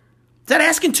 Is that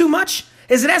asking too much?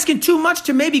 Is it asking too much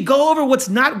to maybe go over what's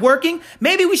not working?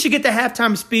 Maybe we should get the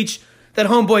halftime speech that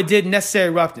homeboy did in Necessary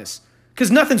Roughness.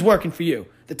 Because nothing's working for you.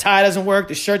 The tie doesn't work.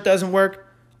 The shirt doesn't work.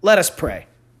 Let us pray.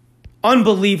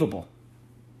 Unbelievable.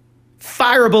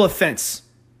 Fireable offense.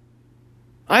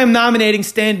 I am nominating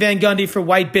Stan Van Gundy for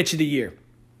White Bitch of the Year.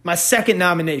 My second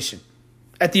nomination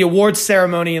at the awards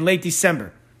ceremony in late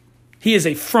December. He is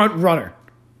a front runner.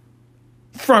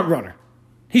 Front runner.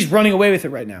 He's running away with it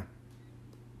right now.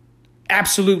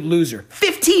 Absolute loser.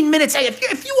 15 minutes. Hey,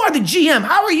 if you are the GM,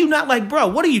 how are you not like, bro,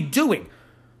 what are you doing?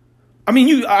 I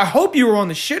mean, I hope you were on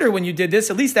the shitter when you did this.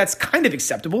 At least that's kind of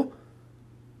acceptable.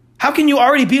 How can you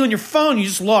already be on your phone? You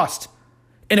just lost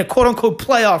in a quote-unquote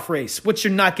playoff race, which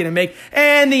you're not going to make.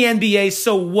 And the NBA is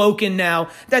so woken now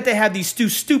that they have these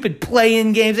stupid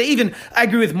play-in games. I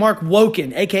agree with Mark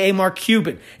Woken, a.k.a. Mark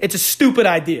Cuban. It's a stupid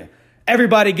idea.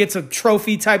 Everybody gets a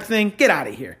trophy type thing. Get out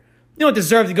of here. You don't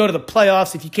deserve to go to the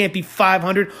playoffs if you can't be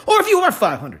 500 or if you are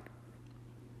 500.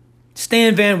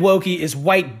 Stan Van Wokey is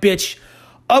White Bitch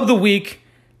of the Week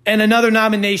and another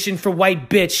nomination for White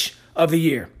Bitch of the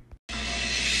Year.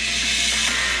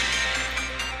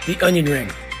 The Onion Ring,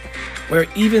 where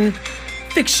even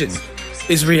fiction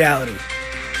is reality.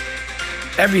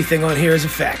 Everything on here is a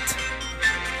fact.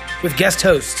 With guest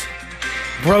host,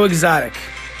 Bro Exotic,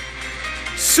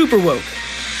 Super Woke,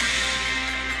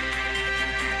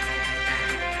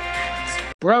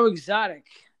 Bro Exotic.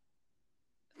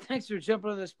 Thanks for jumping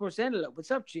on the Sports Antidote.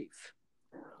 What's up, Chief?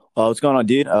 What's going on,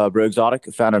 dude? Bro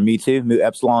Exotic, founder of Me Too, Mu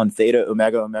Epsilon, Theta,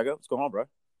 Omega, Omega. What's going on, bro?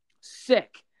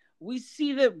 Sick. We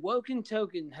see that Woken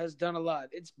Token has done a lot.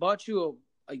 It's bought you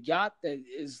a yacht that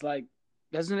is like,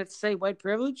 doesn't it say white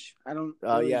privilege? I don't.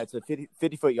 Yeah, it's a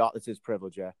 50-foot yacht that says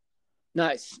privilege, yeah.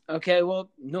 Nice. Okay,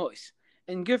 well, nice.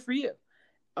 And good for you.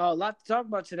 A lot to talk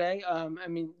about today. I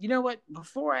mean, you know what?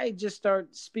 Before I just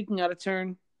start speaking out of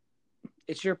turn,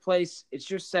 it's your place. It's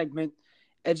your segment.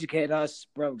 Educate us,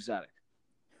 Bro Exotic.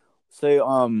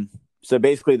 So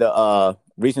basically,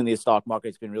 recently the stock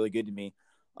market's been really good to me.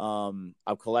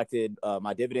 I've collected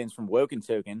my dividends from Woken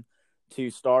Token to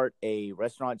start a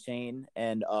restaurant chain,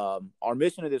 and our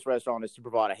mission of this restaurant is to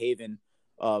provide a haven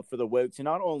for the woke to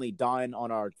not only dine on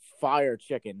our fire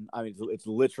chicken. I mean, it's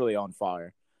literally on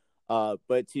fire.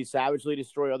 But to savagely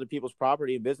destroy other people's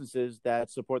property and businesses that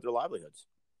support their livelihoods.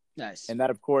 Nice. And that,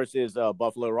 of course, is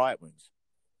Buffalo Riot Wings.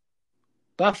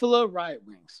 Buffalo Riot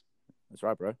Wings. That's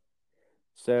right, bro.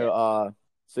 So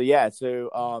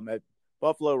at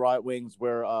Buffalo Riot Wings,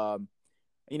 we're a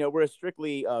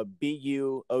strictly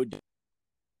BUOD,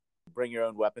 bring your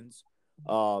own weapons.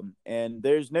 And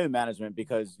there's no management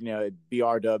because, at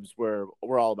BR Dubs, we're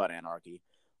all about anarchy.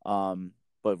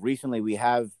 But recently we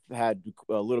have had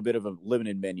a little bit of a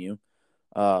limited menu.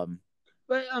 But,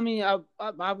 I mean,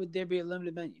 why would there be a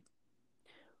limited menu?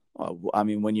 I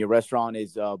mean, when your restaurant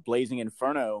is blazing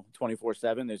inferno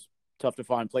 24/7, there's tough to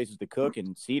find places to cook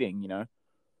and seating,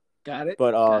 Got it.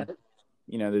 But,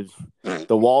 there's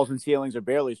the walls and ceilings are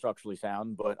barely structurally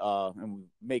sound, but and we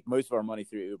make most of our money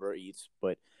through Uber Eats.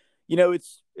 But,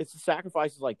 it's the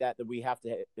sacrifices like that we have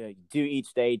to do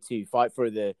each day to fight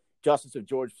for the justice of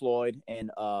George Floyd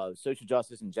and social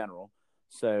justice in general.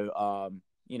 So,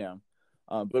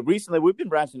 but recently we've been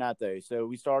branching out though. So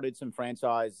we started some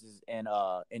franchises in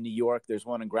New York. There's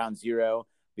one in Ground Zero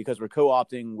because we're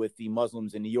co-opting with the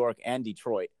Muslims in New York and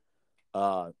Detroit.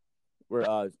 Bro,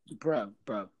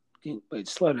 wait,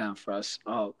 slow down for us.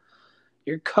 Oh,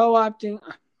 you're co-opting.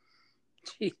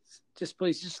 Jeez,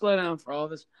 please slow down for all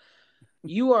of us.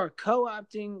 You are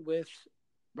co-opting with.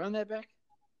 Run that back.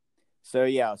 So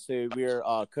we're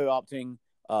co-opting,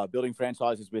 building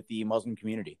franchises with the Muslim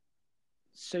community.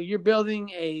 So you're building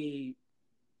a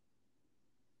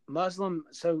Muslim.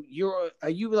 So are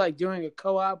you like doing a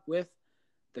co-op with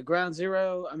the Ground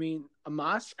Zero? I mean, a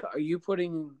mosque? Are you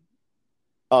putting?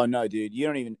 Oh no, dude! You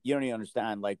don't even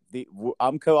understand. Like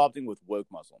I'm co-opting with woke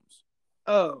Muslims.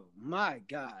 Oh my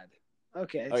God!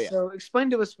 Okay, oh, yeah. So explain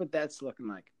to us what that's looking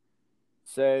like.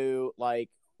 So like.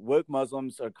 Woke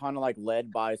Muslims are kind of like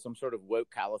led by some sort of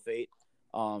woke caliphate.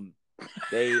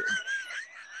 They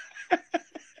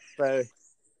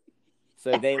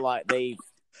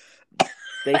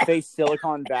face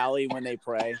Silicon Valley when they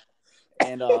pray,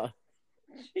 and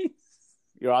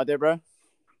you're out there, bro.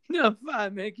 No,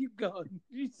 fine, man. Keep going.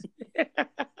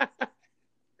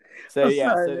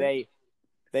 They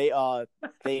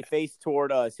face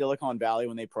toward Silicon Valley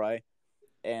when they pray,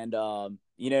 and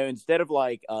instead of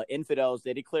like infidels,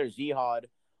 they declare jihad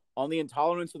on the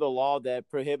intolerance of the law that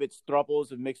prohibits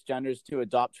thruples of mixed genders to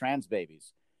adopt trans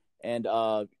babies. And,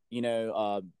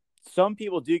 some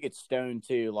people do get stoned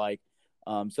too. Like,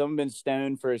 some have been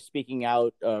stoned for speaking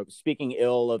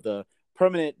ill of the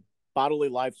permanent bodily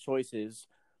life choices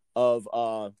of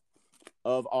our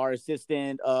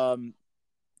assistant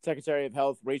Secretary of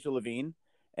Health, Rachel Levine.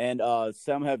 And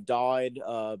some have died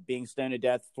being stoned to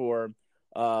death for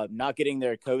not getting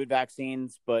their COVID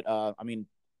vaccines. But,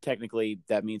 technically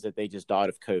that means that they just died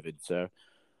of COVID. So,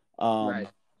 Right.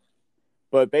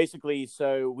 But basically,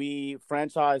 so we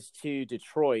franchised to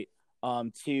Detroit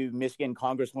to Michigan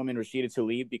Congresswoman Rashida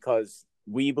Tlaib because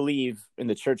we believe in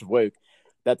the Church of Woke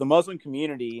that the Muslim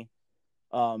community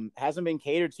hasn't been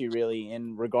catered to really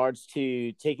in regards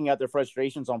to taking out their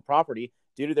frustrations on property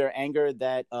due to their anger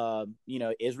that,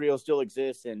 Israel still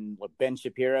exists and Ben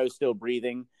Shapiro is still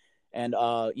breathing. And,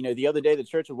 the other day, the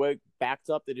Church of Woke backed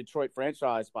up the Detroit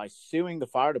franchise by suing the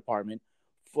fire department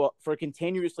for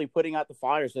continuously putting out the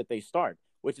fires that they start,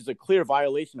 which is a clear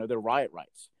violation of their riot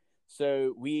rights.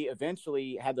 So we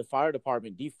eventually had the fire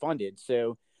department defunded.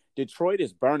 So Detroit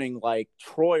is burning like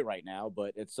Troy right now,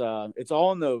 but it's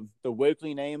all in the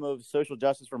wokely name of social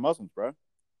justice for Muslims, bro.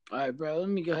 All right, bro. Let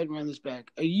me go ahead and run this back.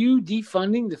 Are you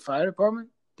defunding the fire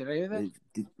department? Did I hear that?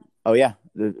 Oh yeah,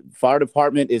 the fire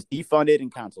department is defunded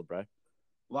and canceled, bro.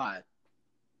 Why?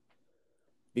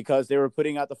 Because they were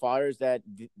putting out the fires that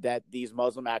these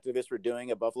Muslim activists were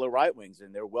doing at Buffalo Right Wings,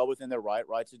 and they're well within their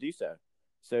rights to do so.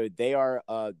 So they are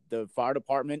the fire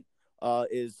department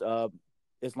is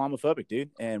Islamophobic,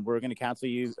 dude, and we're going to cancel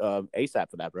you ASAP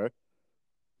for that, bro.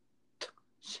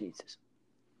 Jesus,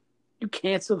 you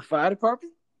cancel the fire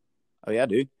department? Oh yeah,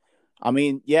 dude.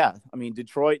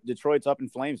 Detroit's up in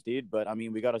flames, dude. But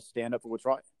we got to stand up for what's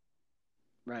right.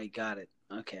 Right, got it.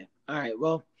 Okay, all right.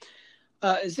 Well.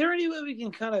 Is there any way we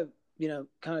can kind of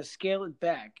scale it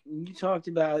back? You talked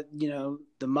about,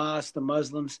 the mosque, the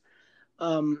Muslims.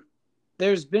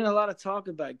 There's been a lot of talk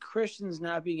about Christians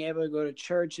not being able to go to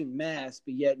church and mass,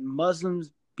 but yet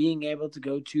Muslims being able to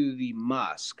go to the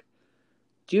mosque.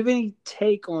 Do you have any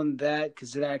take on that?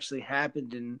 Because it actually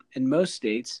happened in most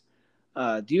states.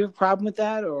 Do you have a problem with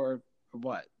that or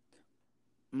what?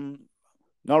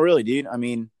 Not really, dude.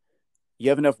 You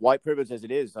have enough white privilege as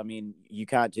it is. You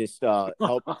can't just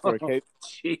help for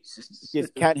Jesus.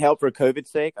 Just can't help for COVID's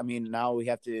sake. Now we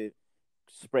have to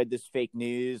spread this fake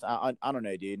news. I don't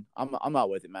know, dude. I'm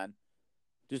not with it, man.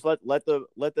 Just let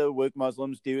the woke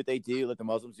Muslims do what they do. Let the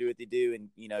Muslims do what they do, and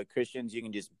Christians, you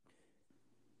can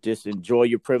just enjoy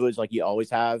your privilege like you always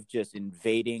have. Just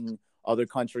invading other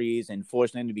countries and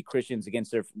forcing them to be Christians against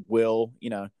their will.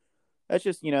 That's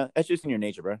just in your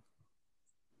nature, bro.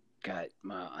 God,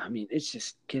 it's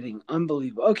just getting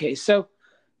unbelievable. Okay, so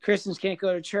Christians can't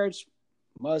go to church,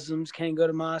 Muslims can't go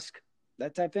to mosque,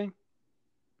 that type thing?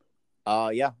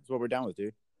 Yeah, that's what we're down with,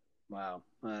 dude. Wow,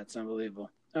 that's unbelievable.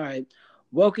 All right,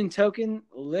 Woken Token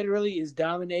literally is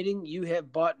dominating. You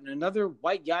have bought another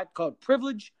white yacht called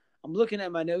Privilege. I'm looking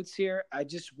at my notes here. I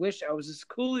just wish I was as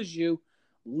cool as you.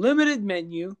 Limited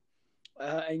menu,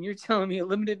 and you're telling me a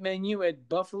limited menu at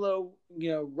Buffalo,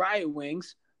 Riot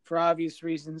Wings. For obvious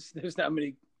reasons, there's not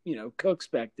many, cooks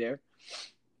back there.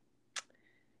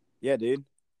 Yeah, dude.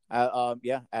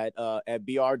 At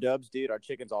BR Dubs, dude, our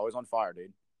chicken's always on fire,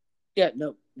 dude. Yeah,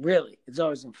 no, really, it's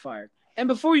always on fire. And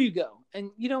before you go, and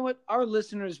you know what, our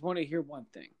listeners want to hear one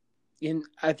thing, and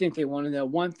I think they want to know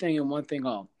one thing and one thing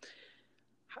all.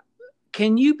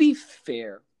 Can you be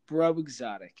fair, bro?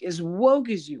 Exotic, as woke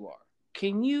as you are,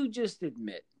 can you just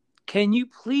admit? Can you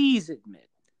please admit?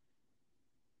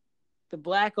 The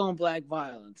black-on-black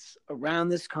violence around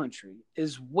this country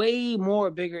is way more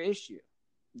a bigger issue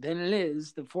than it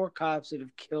is the 4 cops that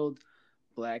have killed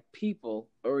black people?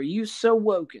 Or are you so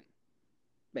woken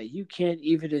that you can't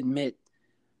even admit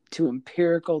to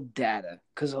empirical data?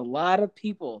 Because a lot of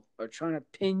people are trying to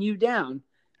pin you down,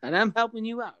 and I'm helping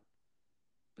you out.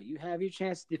 But you have your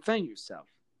chance to defend yourself.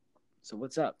 So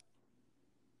what's up?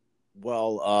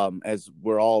 Well, as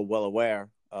we're all well aware,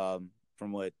 from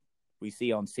what we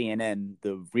see on CNN,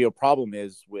 the real problem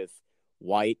is with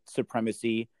white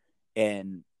supremacy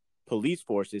and police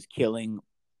forces killing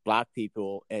black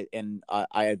people. And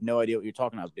I have no idea what you're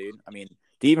talking about, dude. Do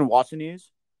you even watch the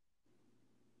news?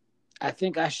 I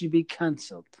think I should be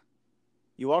canceled.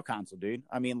 You are canceled, dude.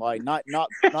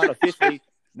 Not officially,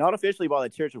 not officially by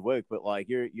the Church of Woke, but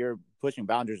you're pushing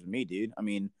boundaries with me, dude.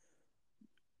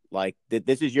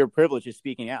 This is your privilege of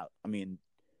speaking out.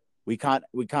 We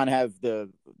can't have the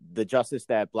justice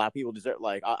that black people deserve.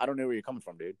 I don't know where you're coming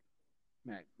from, dude.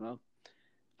 Right. Well,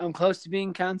 I'm close to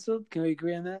being canceled. Can we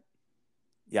agree on that?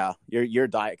 Yeah, your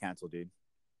diet canceled, dude.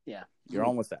 Yeah. You're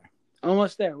almost there.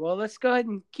 Almost there. Well, let's go ahead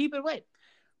and keep it wait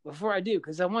before I do,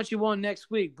 because I want you on next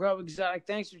week. Bro Exotic,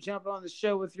 thanks for jumping on the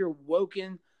show with your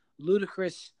woken,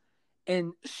 ludicrous,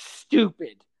 and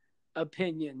stupid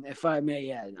opinion, if I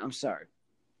may add. I'm sorry.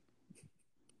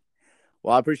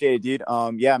 Well, I appreciate it, dude.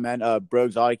 Yeah, man. Bro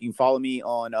Exotic. You can follow me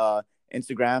on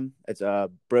Instagram. It's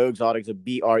Bro Exotic. It's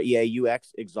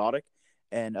BREAUX Exotic.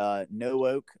 And no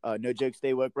woke, no joke,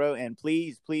 stay woke, bro. And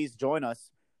please join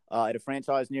us at a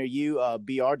franchise near you.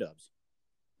 BR Dubs.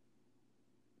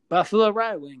 Buffalo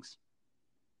Riot Wings.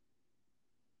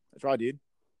 That's right, dude.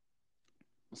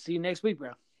 We'll see you next week,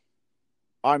 bro.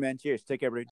 All right, man. Cheers. Take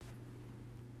care, bro.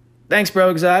 Thanks, Bro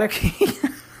Exotic.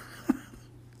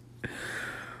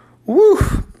 Woo!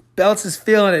 Belts is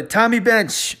feeling it. Tommy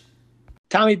Bench.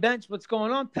 Tommy Bench, what's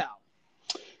going on, pal?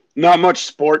 Not much,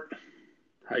 sport.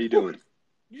 How you doing?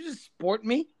 You just sport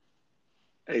me?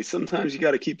 Hey, sometimes you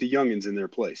got to keep the youngins in their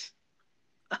place.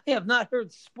 I have not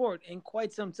heard sport in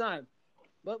quite some time,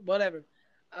 but whatever.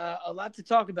 A lot to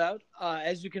talk about,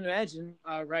 as you can imagine,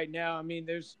 right now. I mean,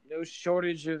 there's no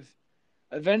shortage of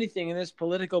anything in this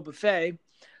political buffet.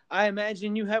 I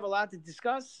imagine you have a lot to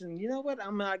discuss, and you know what?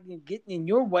 I'm not getting in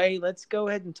your way. Let's go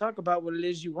ahead and talk about what it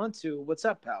is you want to. What's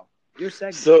up, pal? Your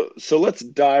segment. So let's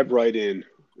dive right in,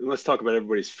 and let's talk about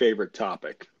everybody's favorite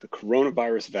topic, the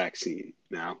coronavirus vaccine.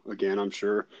 Now, again, I'm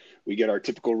sure we get our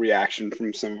typical reaction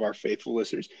from some of our faithful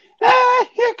listeners.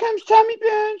 Here comes Tommy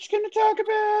Bench going to talk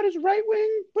about his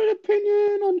right-wing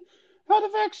opinion on how the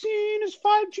vaccine is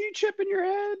 5G chip in your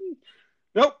head.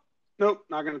 Nope,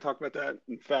 not going to talk about that.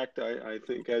 In fact, I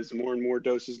think as more and more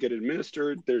doses get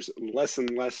administered, there's less and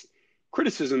less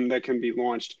criticism that can be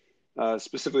launched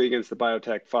specifically against the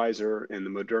biotech Pfizer and the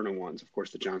Moderna ones. Of course,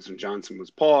 the Johnson & Johnson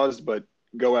was paused, but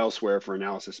go elsewhere for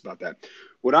analysis about that.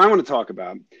 What I want to talk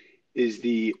about is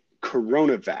the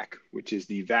CoronaVac, which is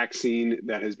the vaccine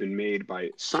that has been made by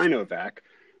Sinovac,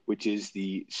 which is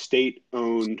the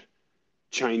state-owned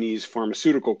Chinese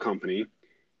pharmaceutical company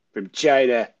from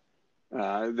China.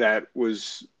 That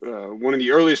was one of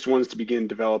the earliest ones to begin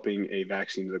developing a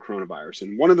vaccine to the coronavirus.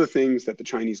 And one of the things that the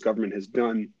Chinese government has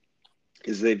done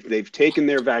is they've taken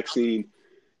their vaccine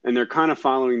and they're kind of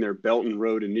following their Belt and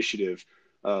Road Initiative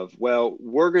of, well,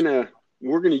 we're gonna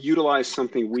utilize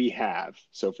something we have.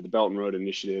 So for the Belt and Road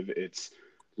Initiative, it's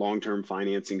long-term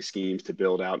financing schemes to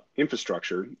build out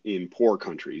infrastructure in poor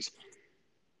countries.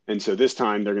 And so this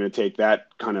time they're going to take that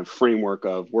kind of framework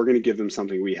of, we're going to give them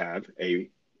something we have, a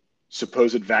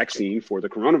supposed vaccine for the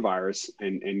coronavirus,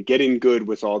 and getting good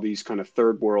with all these kind of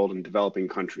third world and developing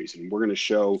countries. And we're going to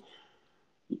show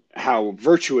how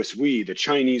virtuous we, the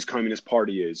Chinese Communist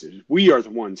Party, is. We are the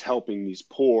ones helping these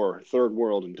poor third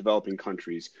world and developing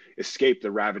countries escape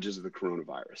the ravages of the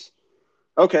coronavirus.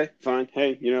 Okay, fine.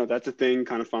 Hey, that's a thing,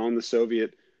 kind of following the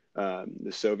Soviet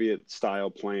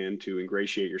style plan to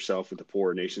ingratiate yourself with the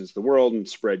poorer nations of the world and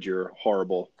spread your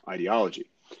horrible ideology.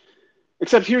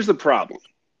 Except here's the problem.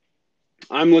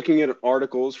 I'm looking at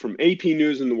articles from AP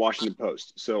News and the Washington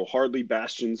Post, so hardly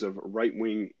bastions of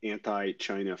right-wing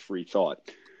anti-China free thought.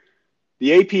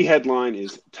 The AP headline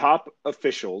is, "Top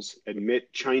Officials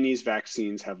Admit Chinese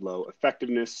Vaccines Have Low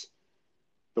Effectiveness."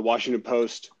 The Washington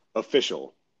Post,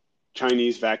 official,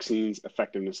 Chinese vaccines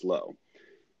effectiveness low.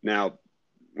 Now,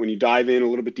 when you dive in a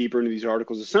little bit deeper into these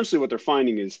articles, essentially what they're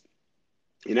finding is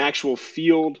in actual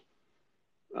field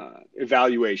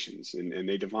evaluations, and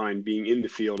they define being in the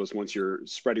field as once you're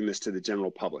spreading this to the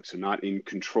general public, so not in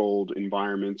controlled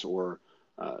environments or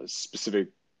specific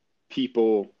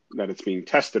people that it's being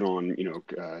tested on,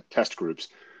 test groups,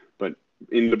 but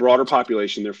in the broader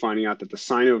population, they're finding out that the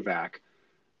Sinovac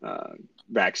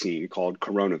vaccine, called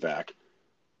CoronaVac,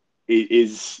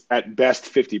 is at best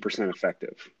 50%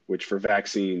 effective, which for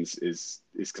vaccines is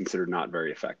considered not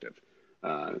very effective.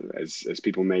 As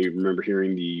people may remember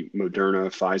hearing, the Moderna,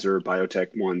 Pfizer,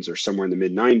 biotech ones are somewhere in the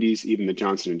mid-90s. Even the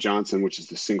Johnson & Johnson, which is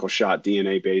the single-shot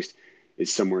DNA-based,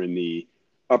 is somewhere in the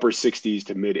upper 60s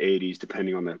to mid-80s,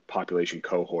 depending on the population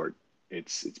cohort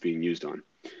it's being used on.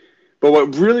 But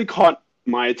what really caught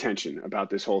my attention about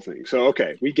this whole thing, so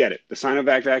okay, we get it. The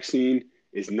Sinovac vaccine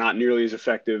is not nearly as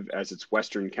effective as its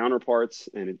Western counterparts,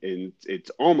 and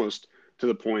it's almost to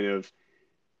the point of,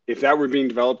 if that were being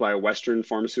developed by a Western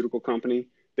pharmaceutical company,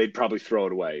 they'd probably throw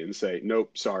it away and say,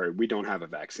 nope, sorry, we don't have a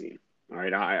vaccine. All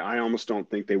right, I almost don't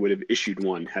think they would have issued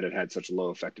one had it had such low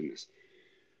effectiveness.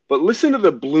 But listen to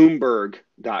the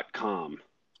Bloomberg.com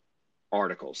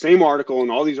article. Same article,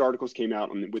 and all these articles came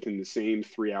out within the same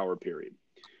 3-hour period.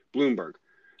 Bloomberg,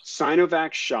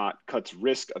 Sinovac shot cuts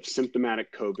risk of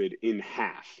symptomatic COVID in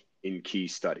half in key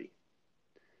study.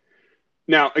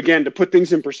 Now, again, to put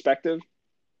things in perspective,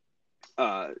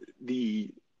 the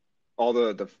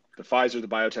Pfizer, the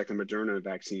biotech, and Moderna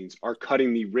vaccines are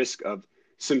cutting the risk of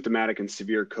symptomatic and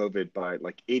severe COVID by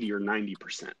like 80 or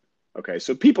 90%. Okay,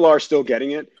 so people are still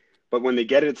getting it, but when they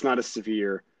get it, it's not as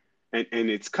severe, and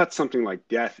it's cut something like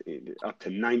death up to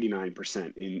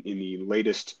 99% in the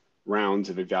latest rounds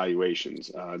of evaluations.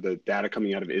 The data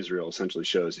coming out of Israel essentially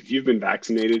shows if you've been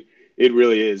vaccinated, it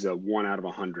really is a 1 out of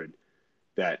 100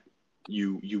 that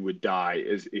you would die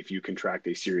as if you contract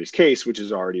a serious case, which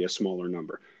is already a smaller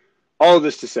number. All of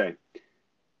this to say,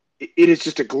 it is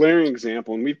just a glaring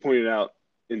example, and we've pointed out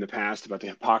in the past about the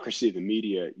hypocrisy of the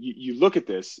media. You look at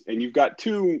this, and you've got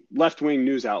two left-wing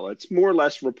news outlets, more or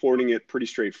less reporting it pretty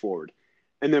straightforward.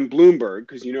 And then Bloomberg,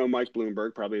 because you know Mike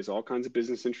Bloomberg probably has all kinds of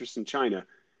business interests in China,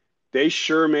 they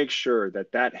sure make sure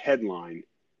that that headline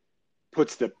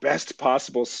puts the best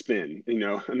possible spin. You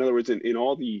know, in other words, in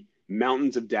all the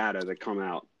mountains of data that come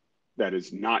out that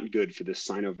is not good for this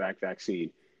Sinovac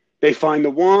vaccine, they find the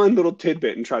one little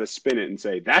tidbit and try to spin it and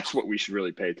say, that's what we should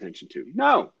really pay attention to.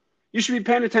 No, you should be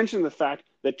paying attention to the fact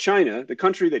that China, the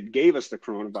country that gave us the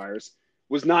coronavirus,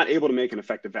 was not able to make an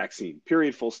effective vaccine,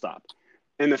 period, full stop.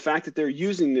 And the fact that they're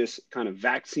using this kind of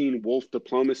vaccine wolf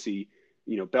diplomacy,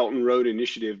 you know, Belt and Road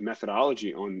Initiative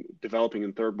methodology on developing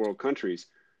in third world countries,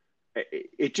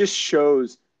 it just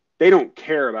shows they don't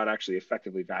care about actually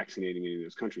effectively vaccinating any of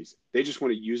those countries. They just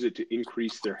want to use it to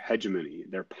increase their hegemony,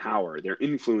 their power, their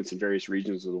influence in various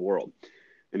regions of the world.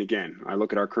 And again, I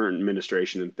look at our current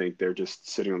administration and think they're just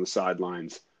sitting on the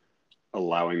sidelines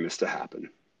allowing this to happen.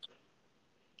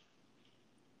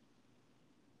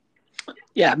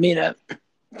 Yeah, I mean, it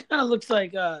kind of looks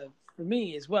like, for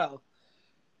me as well,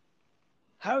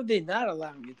 how are they not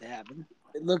allowing it to happen?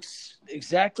 It looks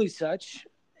exactly such.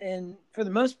 And for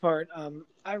the most part,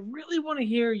 I really want to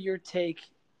hear your take.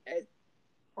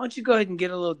 Why don't you go ahead and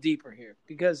get a little deeper here?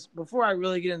 Because before I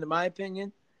really get into my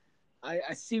opinion,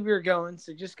 I see where you're going.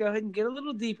 So just go ahead and get a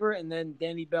little deeper, and then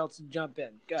Danny Belts will jump in.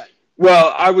 Go ahead.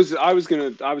 Well, I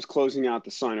was closing out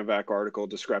the Sinovac article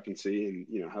discrepancy and,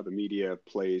 you know, how the media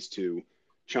plays to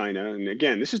China. And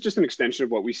again, this is just an extension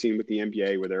of what we've seen with the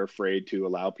NBA, where they're afraid to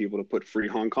allow people to put free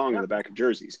Hong Kong on the back of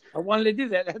jerseys. I wanted to do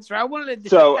that. That's right. I wanted to do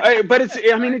so, that. but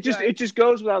it just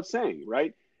goes without saying,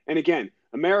 right? And again,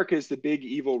 America is the big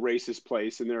evil racist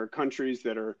place, and there are countries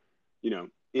that are, you know,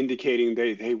 indicating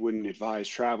they wouldn't advise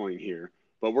traveling here.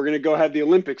 But we're going to go have the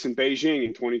Olympics in Beijing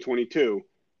in 2022,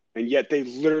 and yet they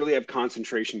literally have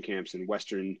concentration camps in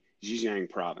Western Zhejiang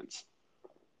province.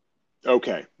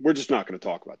 Okay, we're just not going to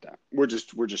talk about that. We're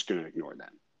just going to ignore that.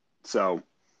 So,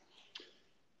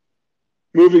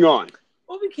 moving on.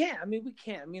 Well, we can't. I mean,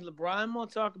 LeBron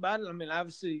won't talk about it. I mean,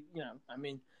 obviously, you know, I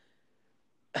mean,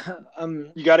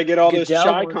 you got to get all those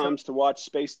Goodell Chi-Coms to watch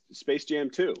Space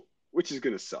Jam 2, which is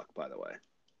going to suck, by the way.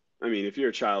 I mean, if you're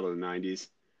a child of the 90s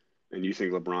and you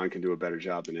think LeBron can do a better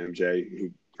job than MJ, who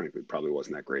frankly probably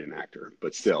wasn't that great an actor,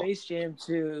 but still. Space Jam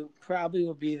 2 probably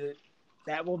will be the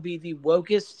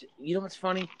wokest. You know what's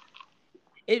funny?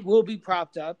 It will be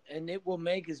propped up, and it will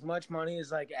make as much money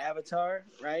as like Avatar,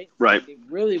 right? Right. It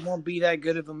really won't be that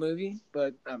good of a movie,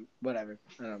 but whatever.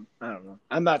 I don't know.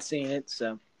 I'm not seeing it,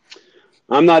 so.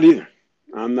 I'm not either.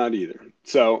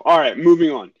 So, all right, moving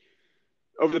on.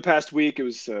 Over the past week, it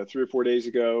was 3 or 4 days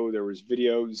ago, there was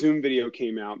Zoom video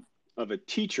came out of a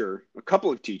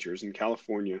couple of teachers in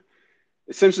California,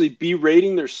 essentially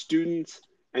berating their students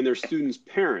and their students'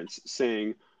 parents,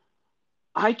 saying,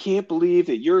 I can't believe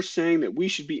that you're saying that we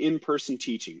should be in-person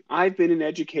teaching. I've been an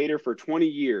educator for 20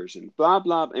 years and blah,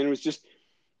 blah. And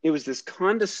it was this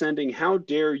condescending, how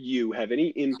dare you have any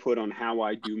input on how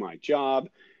I do my job?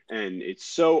 And it's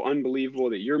so unbelievable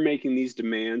that you're making these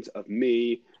demands of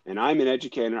me. And I'm an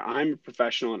educator, I'm a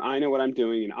professional, and I know what I'm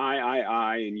doing. And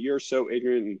and you're so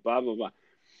ignorant and blah, blah, blah.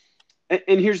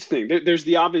 And here's the thing. There's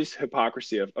the obvious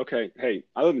hypocrisy of, okay, hey,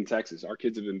 I live in Texas. Our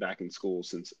kids have been back in school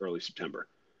since early September.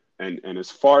 And as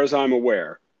far as I'm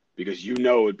aware, because you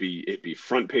know it'd be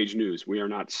front page news, we are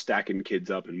not stacking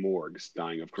kids up in morgues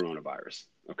dying of coronavirus.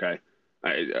 Okay,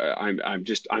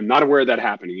 I'm not aware of that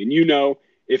happening. And you know,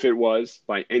 if it was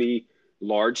by any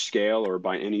large scale or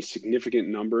by any significant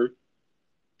number,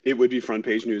 it would be front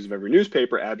page news of every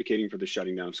newspaper advocating for the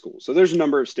shutting down of schools. So there's a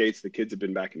number of states the kids have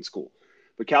been back in school,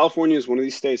 but California is one of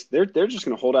these states. They're just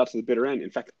going to hold out to the bitter end.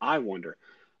 In fact, I wonder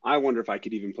if I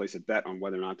could even place a bet on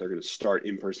whether or not they're going to start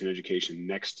in-person education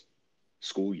next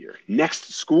school year.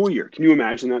 Can you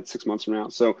imagine that 6 months from now?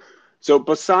 So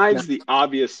besides the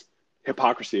obvious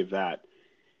hypocrisy of that,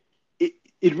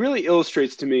 it really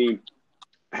illustrates to me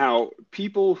how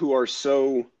people who are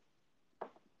so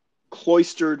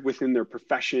cloistered within their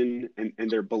profession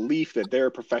and their belief that their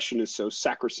profession is so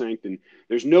sacrosanct and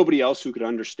there's nobody else who could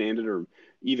understand it or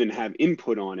even have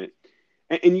input on it.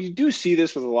 And you do see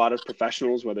this with a lot of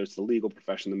professionals, whether it's the legal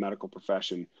profession, the medical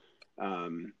profession,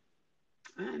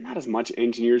 not as much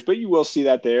engineers, but you will see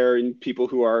that there in people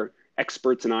who are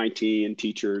experts in IT and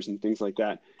teachers and things like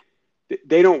that.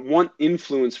 They don't want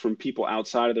influence from people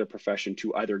outside of their profession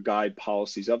to either guide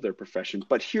policies of their profession.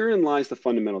 But herein lies the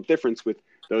fundamental difference with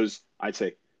those, I'd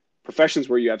say, professions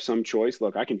where you have some choice.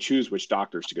 Look, I can choose which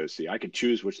doctors to go see. I could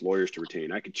choose which lawyers to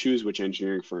retain. I could choose which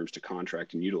engineering firms to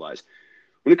contract and utilize.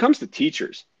 When it comes to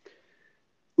teachers,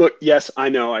 look, yes, I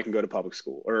know I can go to public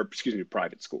school or,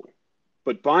 private school.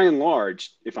 But by and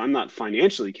large, if I'm not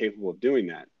financially capable of doing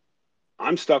that,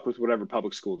 I'm stuck with whatever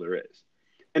public school there is.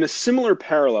 And a similar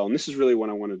parallel, and this is really what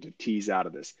I wanted to tease out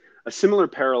of this, a similar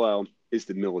parallel is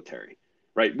the military,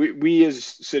 right? We as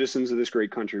citizens of this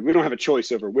great country, we don't have a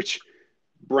choice over which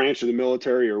branch of the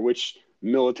military or which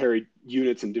military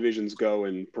units and divisions go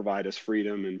and provide us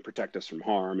freedom and protect us from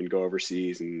harm and go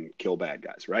overseas and kill bad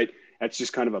guys, right? That's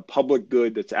just kind of a public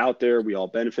good that's out there. We all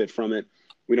benefit from it.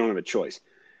 We don't have a choice.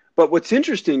 But what's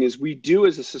interesting is we do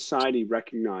as a society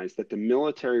recognize that the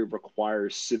military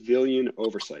requires civilian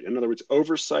oversight. In other words,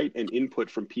 oversight and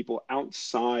input from people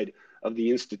outside of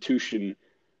the institution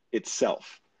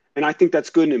itself. And I think that's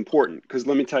good and important because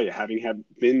let me tell you, having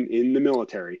been in the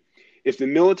military, if the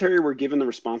military were given the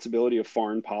responsibility of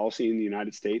foreign policy in the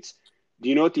United States, do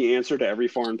you know what the answer to every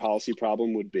foreign policy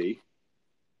problem would be?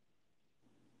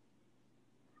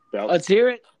 Well, Let's hear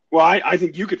it. Well, I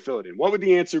think you could fill it in. What would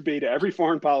the answer be to every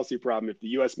foreign policy problem if the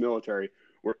U.S. military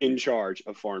were in charge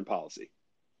of foreign policy?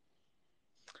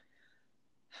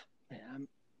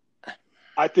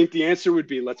 I think the answer would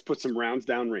be, let's put some rounds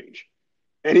downrange.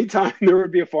 Anytime there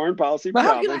would be a foreign policy But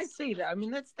problem. how can I say that? I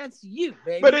mean, that's you,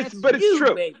 baby. But it's you,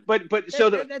 true. Baby. But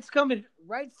that's coming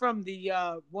right from the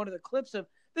one of the clips of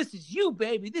 "This is you,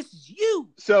 baby. This is you."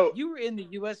 So you were in the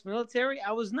U.S. military.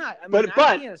 I was not. I mean, but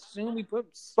I can't assume we put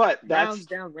rounds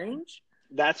downrange.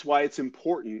 That's why it's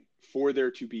important for there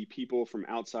to be people from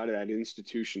outside of that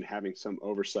institution having some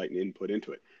oversight and input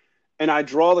into it. And I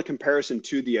draw the comparison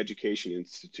to the education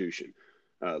institution,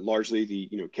 largely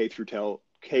the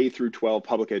K through 12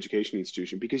 public education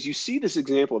institution, because you see this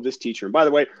example of this teacher. And by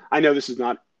the way, I know this is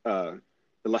not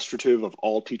illustrative of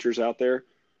all teachers out there.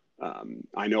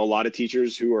 I know a lot of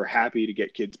teachers who are happy to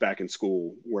get kids back in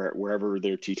school wherever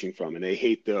they're teaching from, and they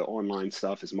hate the online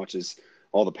stuff as much as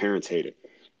all the parents hate it.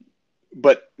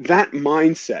 But that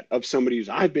mindset of somebody who's,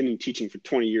 I've been in teaching for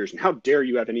 20 years, and how dare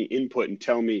you have any input and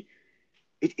tell me,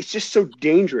 it's just so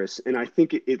dangerous. And I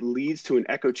think it leads to an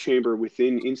echo chamber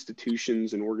within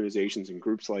institutions and organizations and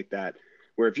groups like that,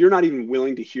 where if you're not even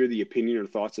willing to hear the opinion or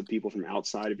thoughts of people from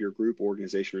outside of your group,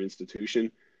 organization, or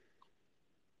institution,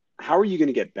 how are you going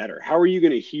to get better? How are you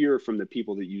going to hear from the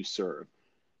people that you serve?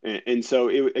 And so,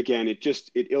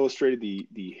 it illustrated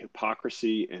the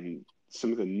hypocrisy and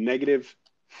some of the negative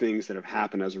things that have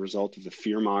happened as a result of the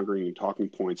fear-mongering and talking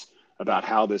points about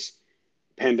how this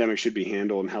pandemic should be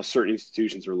handled and how certain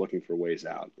institutions are looking for ways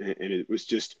out. And it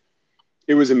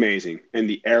was amazing. And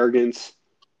the arrogance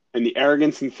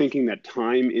in thinking that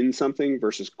time in something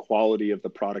versus quality of the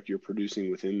product you're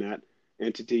producing within that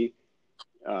entity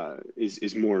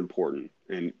is more important.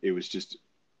 And it was just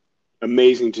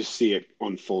amazing to see it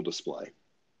on full display.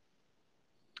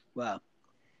 Wow.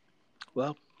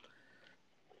 Well,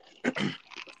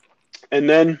 and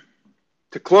then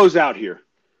to close out here,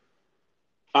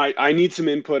 I need some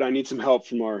input. I need some help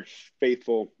from our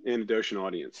faithful ANTIDOTE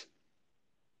audience.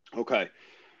 Okay.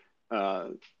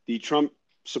 The Trump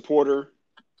supporter,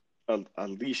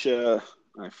 Alicia,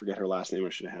 I forget her last name. I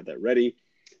should have had that ready.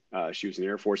 She was an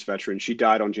Air Force veteran. She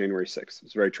died on January 6th. It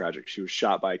was very tragic. She was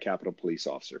shot by a Capitol Police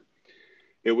officer.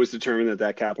 It was determined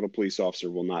that Capitol Police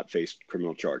officer will not face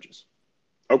criminal charges.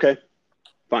 Okay,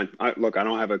 fine. I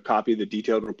don't have a copy of the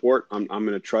detailed report. I'm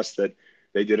going to trust that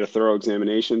they did a thorough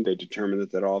examination. They determined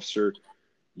that officer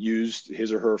used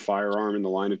his or her firearm in the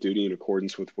line of duty in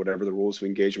accordance with whatever the rules of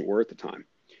engagement were at the time.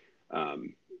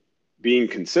 Being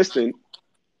consistent,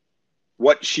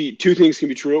 two things can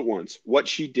be true at once. What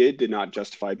she did not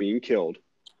justify being killed,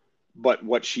 but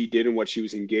what she did and what she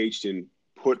was engaged in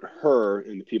put her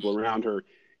and the people around her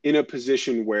in a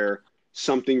position where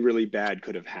something really bad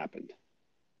could have happened.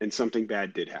 And something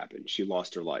bad did happen. She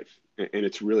lost her life. And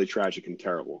it's really tragic and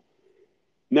terrible.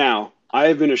 Now, I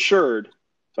have been assured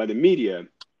by the media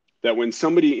that when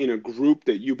somebody in a group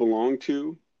that you belong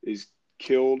to is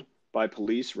killed by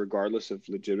police, regardless of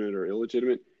legitimate or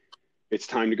illegitimate, it's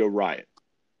time to go riot.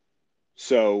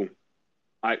 So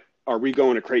are we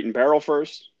going to crate and barrel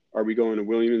first? Are we going to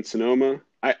Williams-Sonoma?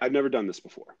 I've never done this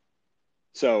before.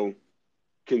 So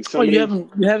can Oh, somebody... you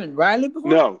haven't ridden before?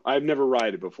 No, I've never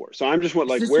ridden before. So I'm just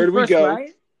Is this where your do we first go? ride?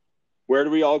 Where do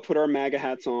we all put our MAGA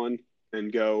hats on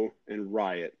and go and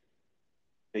riot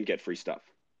and get free stuff?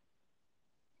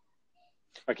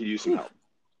 I could use some help.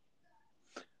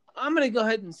 I'm going to go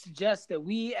ahead and suggest that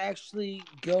we actually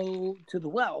go to the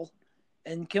well.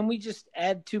 And can we just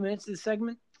add 2 minutes to the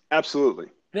segment? Absolutely.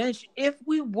 Bench, if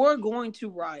we were going to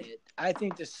riot, I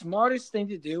think the smartest thing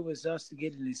to do was us to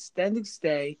get an extended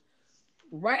stay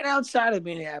right outside of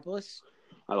Minneapolis.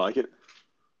 I like it.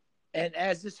 And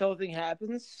as this whole thing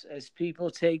happens, as people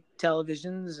take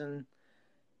televisions and,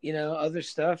 other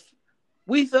stuff,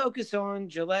 we focus on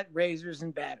Gillette razors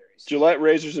and batteries. Gillette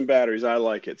razors and batteries. I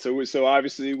like it. So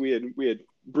obviously we had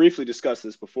briefly discussed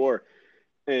this before,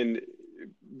 and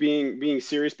being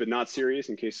serious but not serious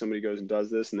in case somebody goes and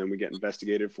does this, and then we get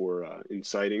investigated for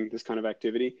inciting this kind of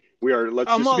activity. We are.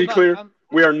 Let's just be clear.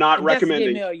 We are not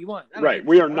recommending. Right.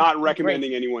 We are not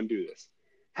recommending anyone do this.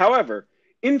 However,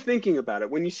 in thinking about it,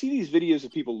 when you see these videos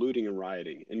of people looting and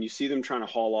rioting, and you see them trying to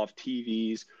haul off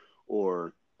TVs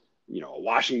or, a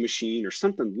washing machine or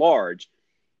something large,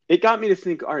 it got me to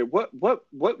think, all right, what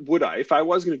would I, if I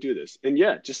was going to do this? And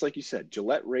yeah, just like you said,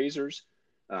 Gillette razors,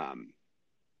 I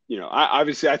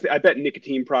bet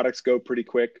nicotine products go pretty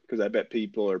quick because I bet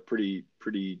people are pretty,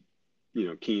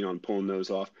 keen on pulling those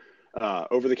off.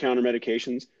 Over-the-counter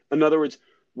medications. In other words,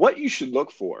 what you should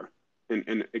look for,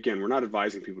 and again, we're not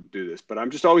advising people to do this, but I'm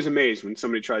just always amazed when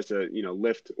somebody tries to,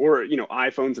 lift or,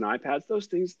 iPhones and iPads, those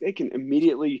things, they can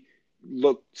immediately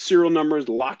look serial numbers,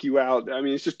 lock you out. I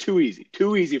mean, it's just too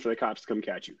easy for the cops to come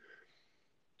catch you.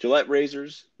 Gillette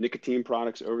razors, nicotine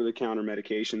products, over-the-counter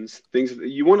medications, things that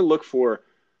you want to look for.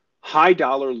 High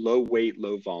dollar, low weight,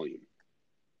 low volume.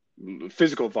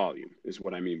 Physical volume is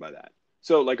what I mean by that.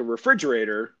 So like a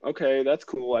refrigerator, okay, that's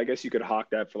cool. I guess you could hawk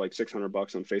that for like $600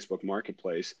 on Facebook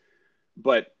Marketplace.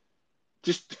 But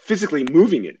just physically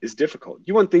moving it is difficult.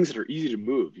 You want things that are easy to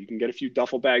move. You can get a few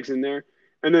duffel bags in there.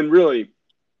 And then really,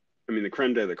 the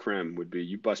creme de la creme would be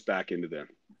you bust back into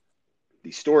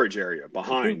the storage area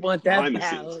behind the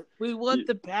scenes. We want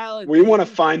the pallet. We want to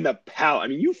find the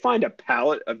pallet. You find a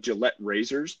pallet of Gillette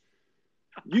razors,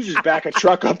 you just back a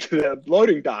truck up to the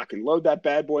loading dock and load that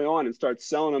bad boy on and start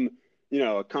selling them,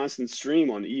 a constant stream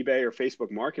on eBay or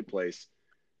Facebook Marketplace,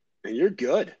 and you're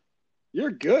good.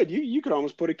 You're good. You could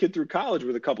almost put a kid through college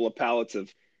with a couple of pallets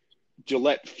of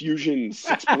Gillette Fusion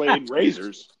 6-blade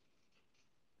razors.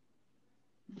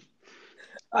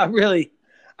 I really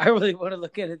want to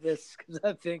look into this because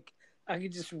I think I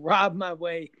could just rob my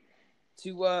way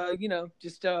to,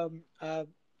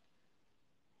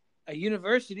 a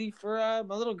university for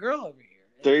my little girl over here.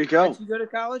 There you go. Once you go to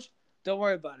college, don't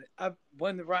worry about it.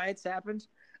 When the riots happened,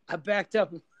 I backed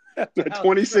up a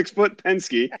 26-foot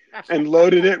Penske and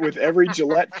loaded it with every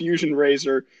Gillette Fusion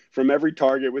razor from every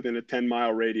Target within a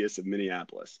 10-mile radius of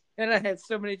Minneapolis. And I had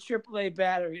so many AAA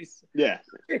batteries. Yeah,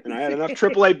 and I had enough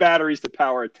AAA batteries to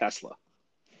power a Tesla.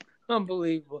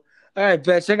 Unbelievable. All right,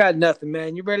 Betch, I got nothing,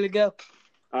 man. You ready to go?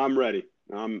 I'm ready.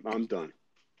 I'm done.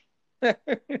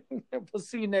 We'll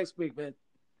see you next week, man.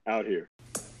 Out here.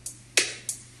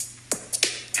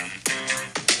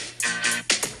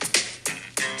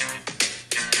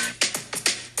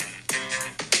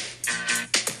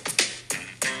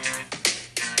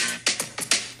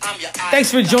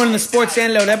 Thanks for joining the Sports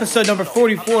Antidote, episode number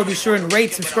 44. Be sure and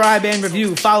rate, subscribe, and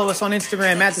review. Follow us on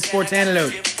Instagram at The Sports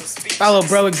Antidote. Follow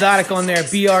Bro Exotic on there,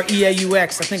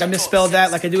 BREAUX. I think I misspelled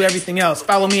that like I do everything else.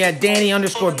 Follow me at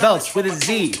Danny_Belts with a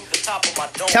Z.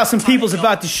 Tell some peoples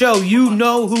about the show. You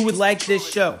know who would like this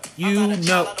show. You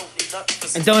know.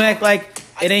 And don't act like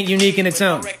it ain't unique in its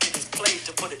own.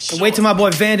 And wait till my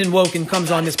boy Vanden Woken comes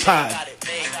on this pod.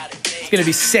 It's going to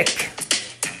be sick.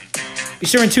 Be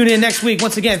sure and tune in next week.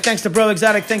 Once again, thanks to Bro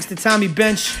Exotic. Thanks to Tommy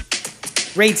Bench.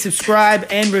 Rate, subscribe,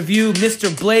 and review.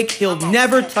 Mr. Blake, he'll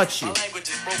never touch you.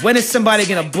 When is somebody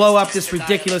going to blow up this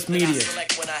ridiculous media?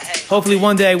 Hopefully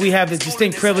one day we have the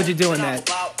distinct privilege of doing that.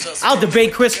 I'll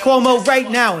debate Chris Cuomo right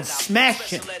now and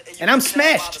smash him. And I'm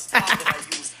smashed.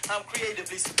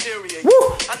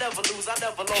 Woo!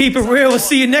 Keep it real. We'll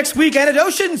see you next week,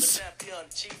 Antidotians.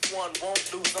 Chief one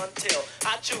won't lose until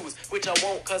I choose, which I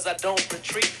won't cause I don't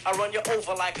retreat. I run you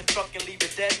over like a truck and leave you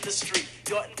dead in the street.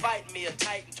 You're inviting me a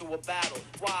titan to a battle.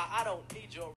 Why? I don't need your